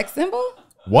you a sex symbol?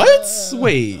 What?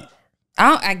 Wait.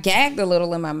 I gagged a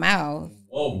little in my mouth.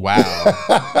 Oh, wow.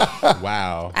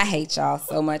 Wow. I hate y'all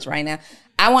so much right now.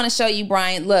 I want to show you,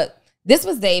 Brian. Look, this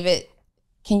was David.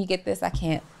 Can you get this? I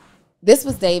can't. This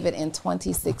was David in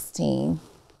 2016.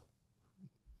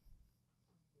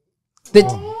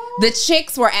 The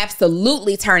chicks were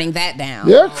absolutely turning that down.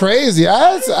 You're crazy.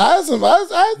 I had some. Nah,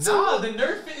 the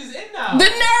nerd fit is in now. The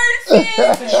nerd fit.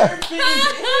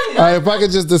 All right, if I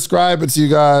could just describe it to you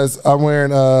guys, I'm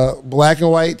wearing black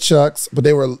and white Chucks, but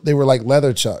they were like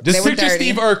leather Chucks, Just They were picture dirty.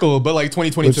 Steve Urkel, but like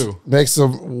 2022. which makes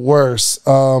them worse.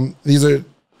 These are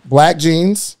black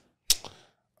jeans,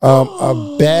 a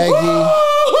baggy.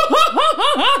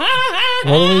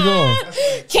 What are we doing?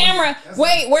 Camera.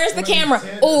 Wait, where's the camera?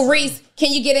 Oh, Reese,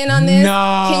 can you get in on this?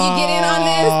 No. Can you get in on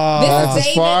this? That's This is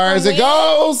as far David as it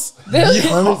goes.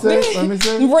 Let me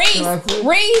see.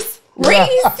 Reese.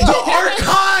 The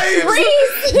archives!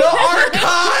 Reese. The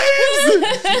archives!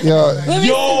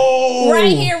 Yo,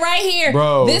 Right here.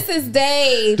 Bro. This is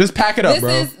Dave. Just pack it up,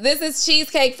 bro. This is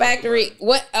Cheesecake Factory.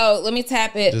 What? Oh, let me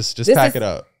tap it. Just This pack is- it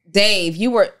up. Dave,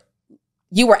 you were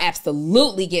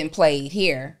absolutely getting played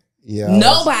here. yeah.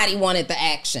 Nobody wanted the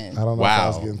action. I don't know if I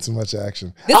was Wow. getting too much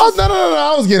action. This No, is-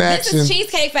 I was getting This action. is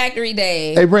Cheesecake Factory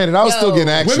Dave. Hey, Brandon, I was Yo, still getting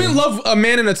action. Women love a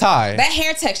man in a tie. That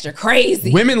hair texture,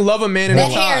 crazy. Women love a man in a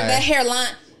that tie. hairline.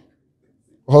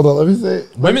 Hold on, let me see.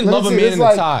 Women Let me love a see. man It's in a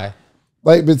like, tie.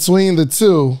 Like between the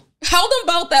two, Hold them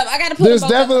both up. I got to put There's them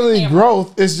both definitely up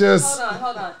growth. It's just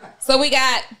hold on. So we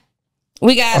got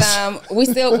we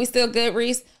still good,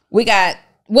 Reese. We got,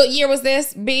 what year was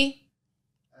this, B?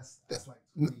 That's like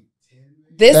 2010.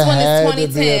 This That one had is to be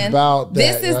 2010. about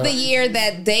This that, is yeah. the year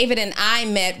that David and I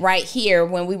met right here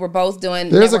when we were both doing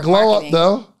there's a network glow marketing.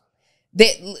 up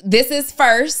though. This is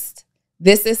first.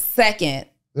 This is second.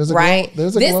 There's a right? glow,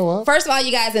 there's a glow up. First of all,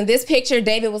 you guys, in this picture,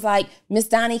 David was like, Miss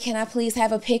Donni, can I please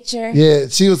have a picture? Yeah,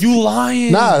 she was. You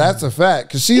lying? Nah, that's a fact.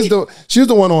 Because she was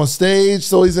the one on stage.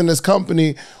 So he's in this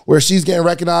company where she's getting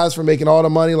recognized for making all the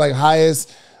money, like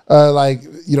highest,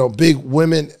 big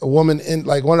woman in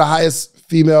like one of the highest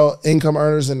female income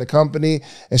earners in the company,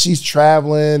 and she's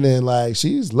traveling and like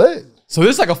she's lit. So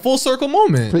this is like a full circle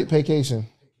moment. Vacation.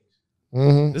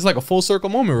 This is like a full circle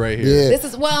moment right here. Yeah. This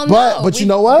is, but you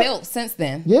know what? Built since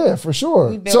then. Yeah, for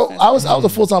sure. built So since I was a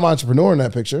full-time entrepreneur in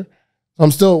that picture.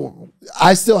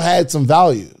 I still had some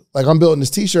value. Like I'm building this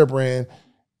t-shirt brand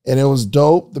and it was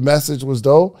dope. The message was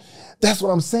dope. That's what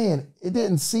I'm saying. It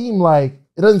doesn't seem like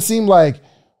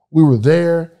we were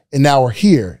there and now we're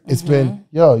here. It's been,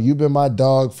 you've been my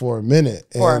dog for a minute.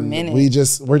 And we're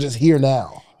just here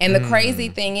now. And the crazy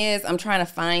thing is, I'm trying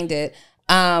to find it.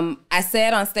 I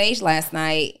said on stage last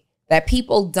night that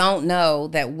people don't know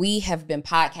that we have been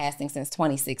podcasting since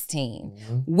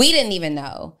 2016. We didn't even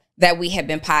know that we had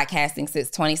been podcasting since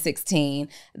 2016.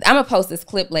 I'm going to post this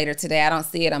clip later today. I don't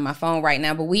see it on my phone right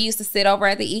now, but we used to sit over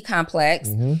at the e-complex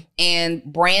and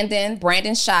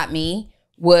Brandon shot me,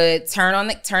 would turn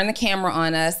the camera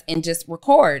on us and just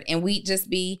record. And we'd just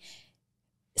be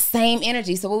same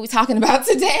energy. So what we're talking about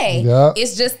today,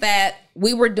 it's just that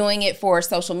we were doing it for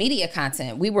social media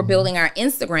content. We were building our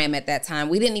Instagram at that time.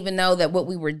 We didn't even know that what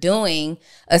we were doing,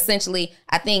 essentially,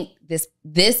 I think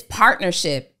this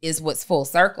partnership is what's full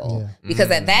circle.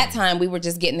 Because at that time, we were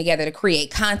just getting together to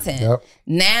create content.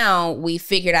 Now we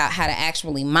figured out how to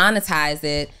actually monetize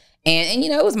it. And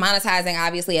it was monetizing,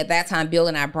 obviously, at that time,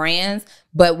 building our brands.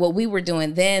 But what we were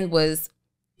doing then was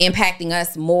impacting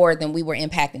us more than we were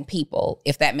impacting people,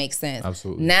 if that makes sense.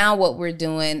 Absolutely. Now what we're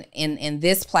doing in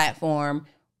this platform,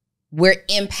 we're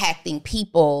impacting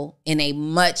people in a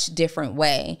much different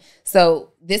way.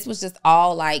 So this was just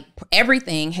all like,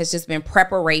 everything has just been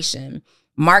preparation.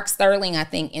 Mark Sterling, I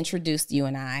think, introduced you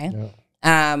and I.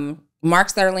 Mark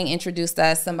Sterling introduced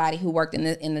us, somebody who worked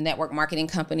in the network marketing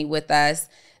company with us.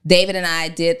 David and I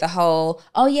did the whole,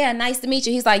 oh yeah, nice to meet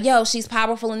you. He's like, yo, she's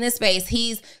powerful in this space.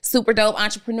 He's super dope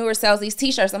entrepreneur, sells these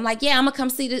t-shirts. I'm like, yeah, I'm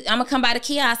gonna come by the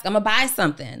kiosk. I'm gonna buy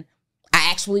something.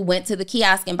 I actually went to the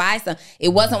kiosk and buy some. It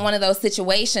wasn't one of those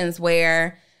situations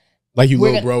where like you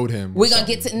low road him. We're gonna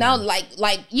get to know, like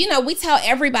we tell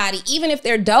everybody, even if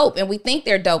they're dope and we think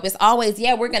they're dope, it's always,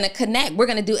 yeah, we're gonna connect. We're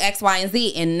gonna do X, Y, and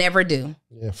Z, and never do.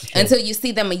 Yeah, for sure. Until you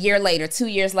see them a year later, 2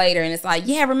 years later, and it's like,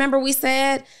 yeah, remember we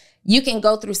said. You can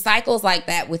go through cycles like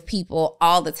that with people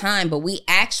all the time, but we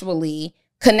actually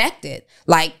connected.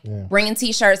 Like bringing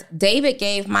t-shirts. David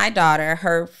gave my daughter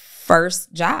her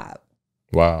first job.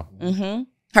 Wow.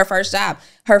 Her first job.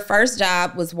 Her first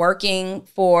job was working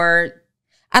for,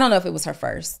 I don't know if it was her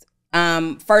first.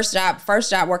 First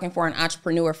job working for an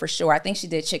entrepreneur for sure. I think she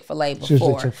did Chick-fil-A before. She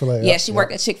did Chick-fil-A. Yeah, she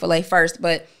worked at Chick-fil-A first,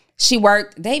 but she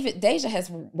worked, Deja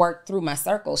has worked through my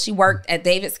circle. She worked at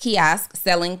David's kiosk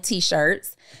selling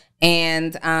t-shirts.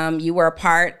 And you were a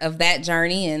part of that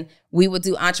journey, and we would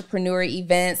do entrepreneur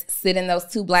events, sit in those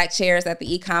 2 black chairs at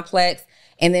the e-complex.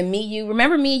 And then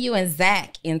remember me, you, and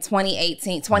Zach in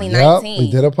 2019.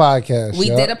 We did a podcast. We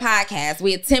did a podcast.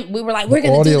 We were like, we're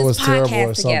going to do this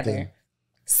podcast together.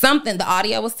 The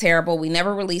audio was terrible. We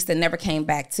never released it, never came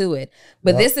back to it.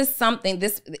 But this is something,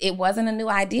 it wasn't a new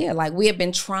idea. Like, we had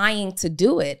been trying to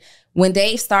do it. When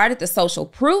Dave started the Social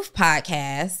Proof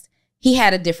podcast, he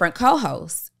had a different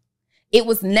co-host. It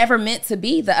was never meant to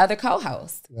be the other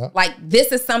co-host. Like,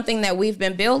 this is something that we've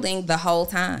been building the whole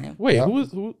time. Wait,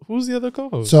 who's the other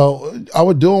co-host? So I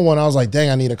was doing one. I was like, dang,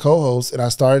 I need a co-host. And I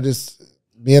started this,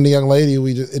 me and the young lady,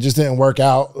 it just didn't work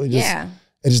out. It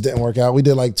just didn't work out. We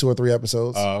did like 2 or 3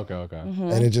 episodes. Oh, okay.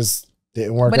 And it just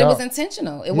didn't work out. But it was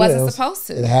intentional. It wasn't supposed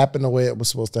to. It happened the way it was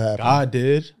supposed to happen. God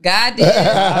did. That's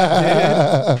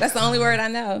the only word I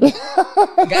know.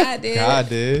 God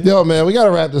did. Yo, man, we got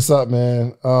to wrap this up,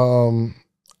 man.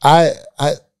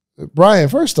 Brian,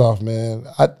 first off, man,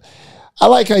 I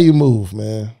like how you move,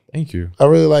 man. Thank you. I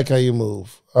really like how you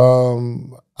move.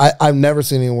 I've never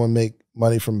seen anyone make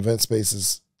money from event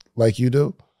spaces like you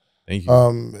do. Thank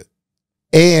you.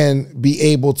 And be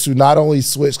able to not only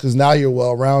switch, because now you're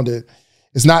well-rounded.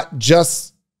 It's not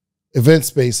just event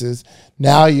spaces.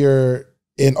 Now you're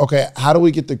in, okay, how do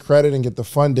we get the credit and get the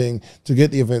funding to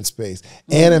get the event space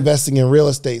and investing in real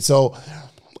estate? So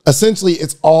essentially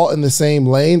it's all in the same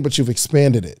lane, but you've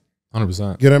expanded it.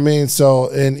 100%. You know what I mean? So,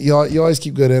 and you always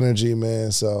keep good energy, man.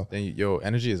 So, Yo,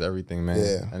 energy is everything, man.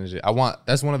 Yeah. Energy.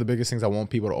 That's one of the biggest things I want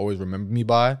people to always remember me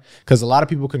by. Because a lot of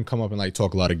people can come up and like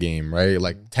talk a lot of game, right?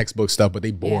 Like textbook stuff, but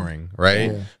they boring,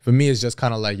 right? Yeah. For me, it's just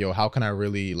kind of like, yo, how can I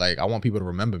really, like, I want people to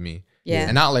remember me. Yeah.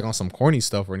 And not like on some corny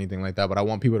stuff or anything like that, but I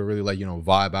want people to really like,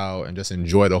 vibe out and just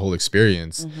enjoy the whole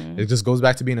experience. It just goes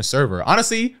back to being a server.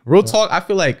 Honestly, real talk, I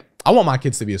feel like I want my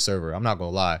kids to be a server. I'm not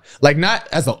gonna lie. Like, not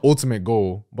as the ultimate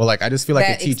goal, but like I just feel like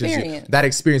it teaches you that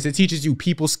experience. It teaches you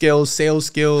people skills, sales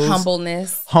skills,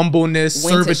 humbleness,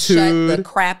 when servitude, to shut the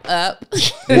crap up.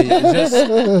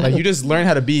 Like you just learn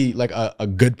how to be like a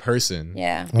good person.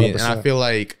 Yeah. 100%. And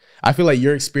I feel like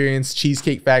your experience,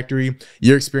 Cheesecake Factory,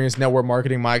 your experience, network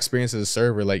marketing, my experience as a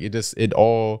server, like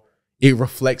it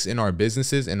reflects in our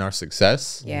businesses and our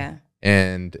success. Yeah.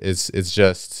 And it's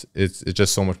just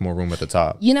so much more room at the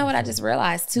top. You know what? I just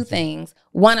realized two things.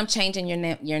 One, I'm changing your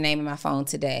name in my phone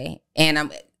today, and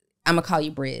I'm gonna call you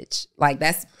Bridge. Like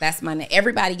that's my name.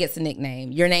 Everybody gets a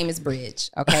nickname. Your name is Bridge,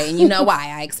 okay? And you know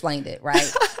why? I explained it,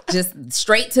 right? Just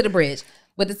straight to the bridge.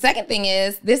 But the second thing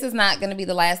is, this is not going to be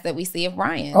the last that we see of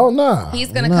Brian. Oh, no.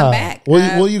 He's going to come back.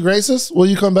 Will you grace us? Will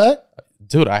you come back?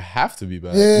 Dude, I have to be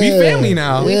back. Yeah. We family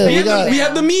now. Yeah, we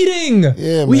have the meeting.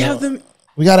 Yeah, we man. have the.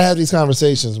 We got to have these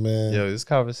conversations, man. Yo, this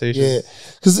conversation. Yeah.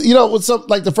 Because, with some,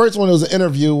 like the first one, it was an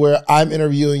interview where I'm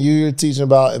interviewing you, you're teaching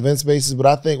about event spaces. But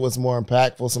I think what's more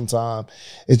impactful sometimes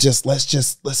is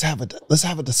let's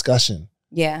have a discussion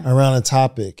around a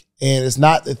topic. And it's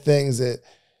not the things that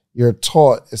you're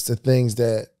taught, it's the things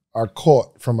that are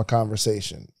caught from a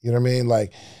conversation. You know what I mean?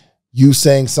 Like you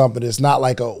saying something, it's not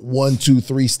like a 1, 2,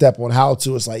 3 step on how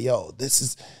to. It's like, yo,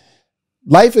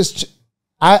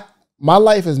 my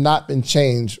life has not been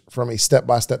changed from a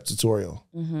step-by-step tutorial.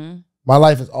 Mm-hmm. My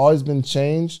life has always been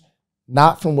changed,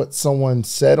 not from what someone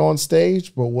said on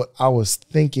stage, but what I was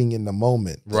thinking in the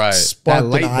moment. Right.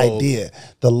 Sparked an idea.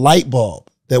 The light bulb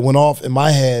that went off in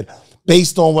my head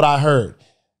based on what I heard.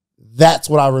 That's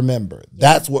what I remember.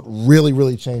 That's what really,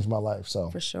 really changed my life. So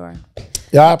for sure.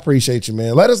 Yeah, I appreciate you,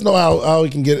 man. Let us know how we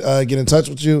can get in touch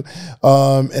with you,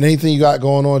 and anything you got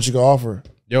going on that you can offer.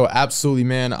 Yo, absolutely,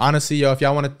 man. Honestly, yo, if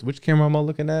y'all want to, which camera am I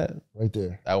looking at? Right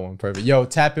there. That one, perfect. Yo,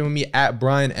 tap in with me at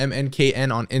Brian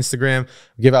MNKN on Instagram.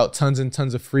 Give out tons and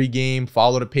tons of free game.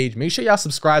 Follow the page. Make sure y'all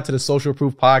subscribe to the Social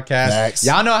Proof Podcast. Facts.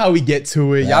 Y'all know how we get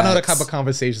to it. Facts. Y'all know the type of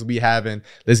conversations we having.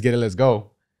 Let's get it. Let's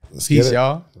go. Peace,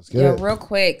 y'all. Real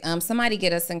quick, somebody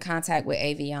get us in contact with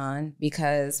Avion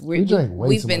because we've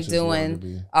been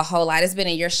doing a whole lot. It's been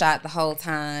in your shot the whole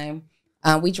time.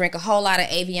 We drink a whole lot of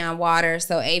Avion water.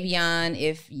 So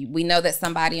Avion, we know that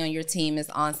somebody on your team is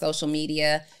on social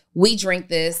media, we drink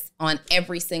this on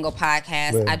every single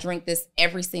podcast. Yeah. I drink this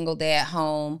every single day at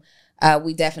home.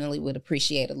 We definitely would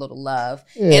appreciate a little love.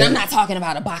 Yeah. And I'm not talking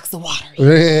about a box of water.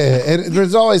 Yeah, and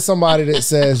there's always somebody that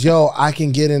says, yo, I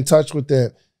can get in touch with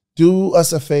them. Do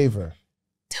us a favor.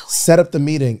 Set up the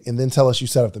meeting and then tell us you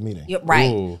set up the meeting. Right.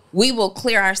 Ooh. We will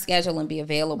clear our schedule and be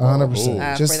available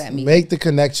 100%. For that meeting. Make the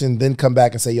connection, then come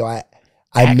back and say, yo,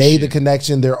 I made the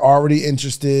connection. They're already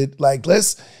interested. Like,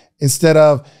 instead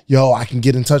of, yo, I can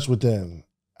get in touch with them.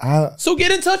 So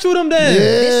get in touch with them then. Yeah.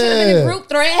 This should have been a group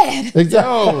thread.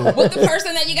 Exactly. With the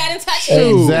person that you got in touch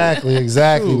with.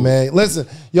 Exactly, man. Listen,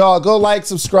 y'all, go like,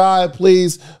 subscribe,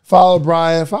 please. Follow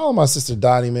Brian. Follow my sister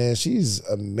Donni, man. She's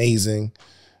amazing.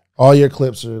 All your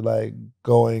clips are like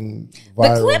going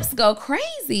viral. The clips go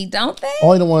crazy, don't they?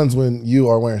 Only the ones when you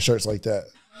are wearing shirts like that.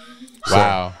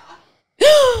 Wow.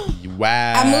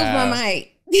 Wow. I moved my mic.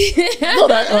 How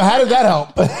did that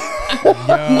help?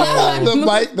 The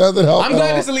mic doesn't help. I'm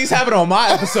glad this at least happened on my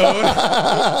episode.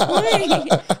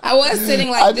 I was sitting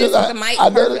like this with the mic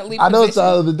perfectly I noticed the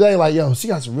positioned. other day, like, yo, she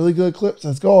got some really good clips.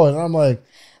 Let's go. And I'm like,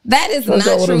 that is not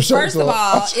true. First of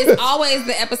all, it's always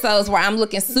the episodes where I'm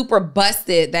looking super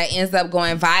busted that ends up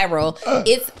going viral.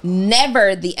 It's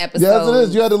never the episode. Yes, it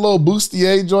is. You had a little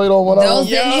bustier joint on one of them. Those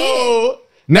didn't hit.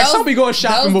 Next time we going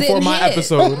shopping before my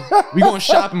episode. We going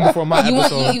shopping before my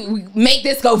episode. You make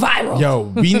this go viral. Yo,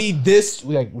 we need this.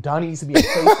 Like, Donni needs to be a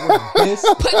place where this.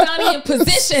 Put Donni in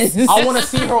position. I want to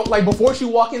see her, like, before she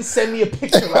walk in, send me a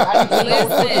picture. Like,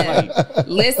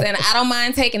 listen, I don't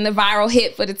mind taking the viral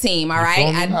hit for the team, all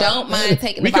right? I don't mind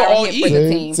taking the viral hit for the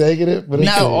team. Taking it for the team.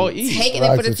 No, taking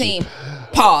it for the team.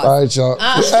 Pause. All right, y'all.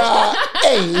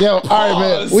 Hey, yo, all right,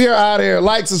 man. We are out of here.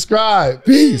 Like, subscribe.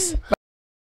 Peace.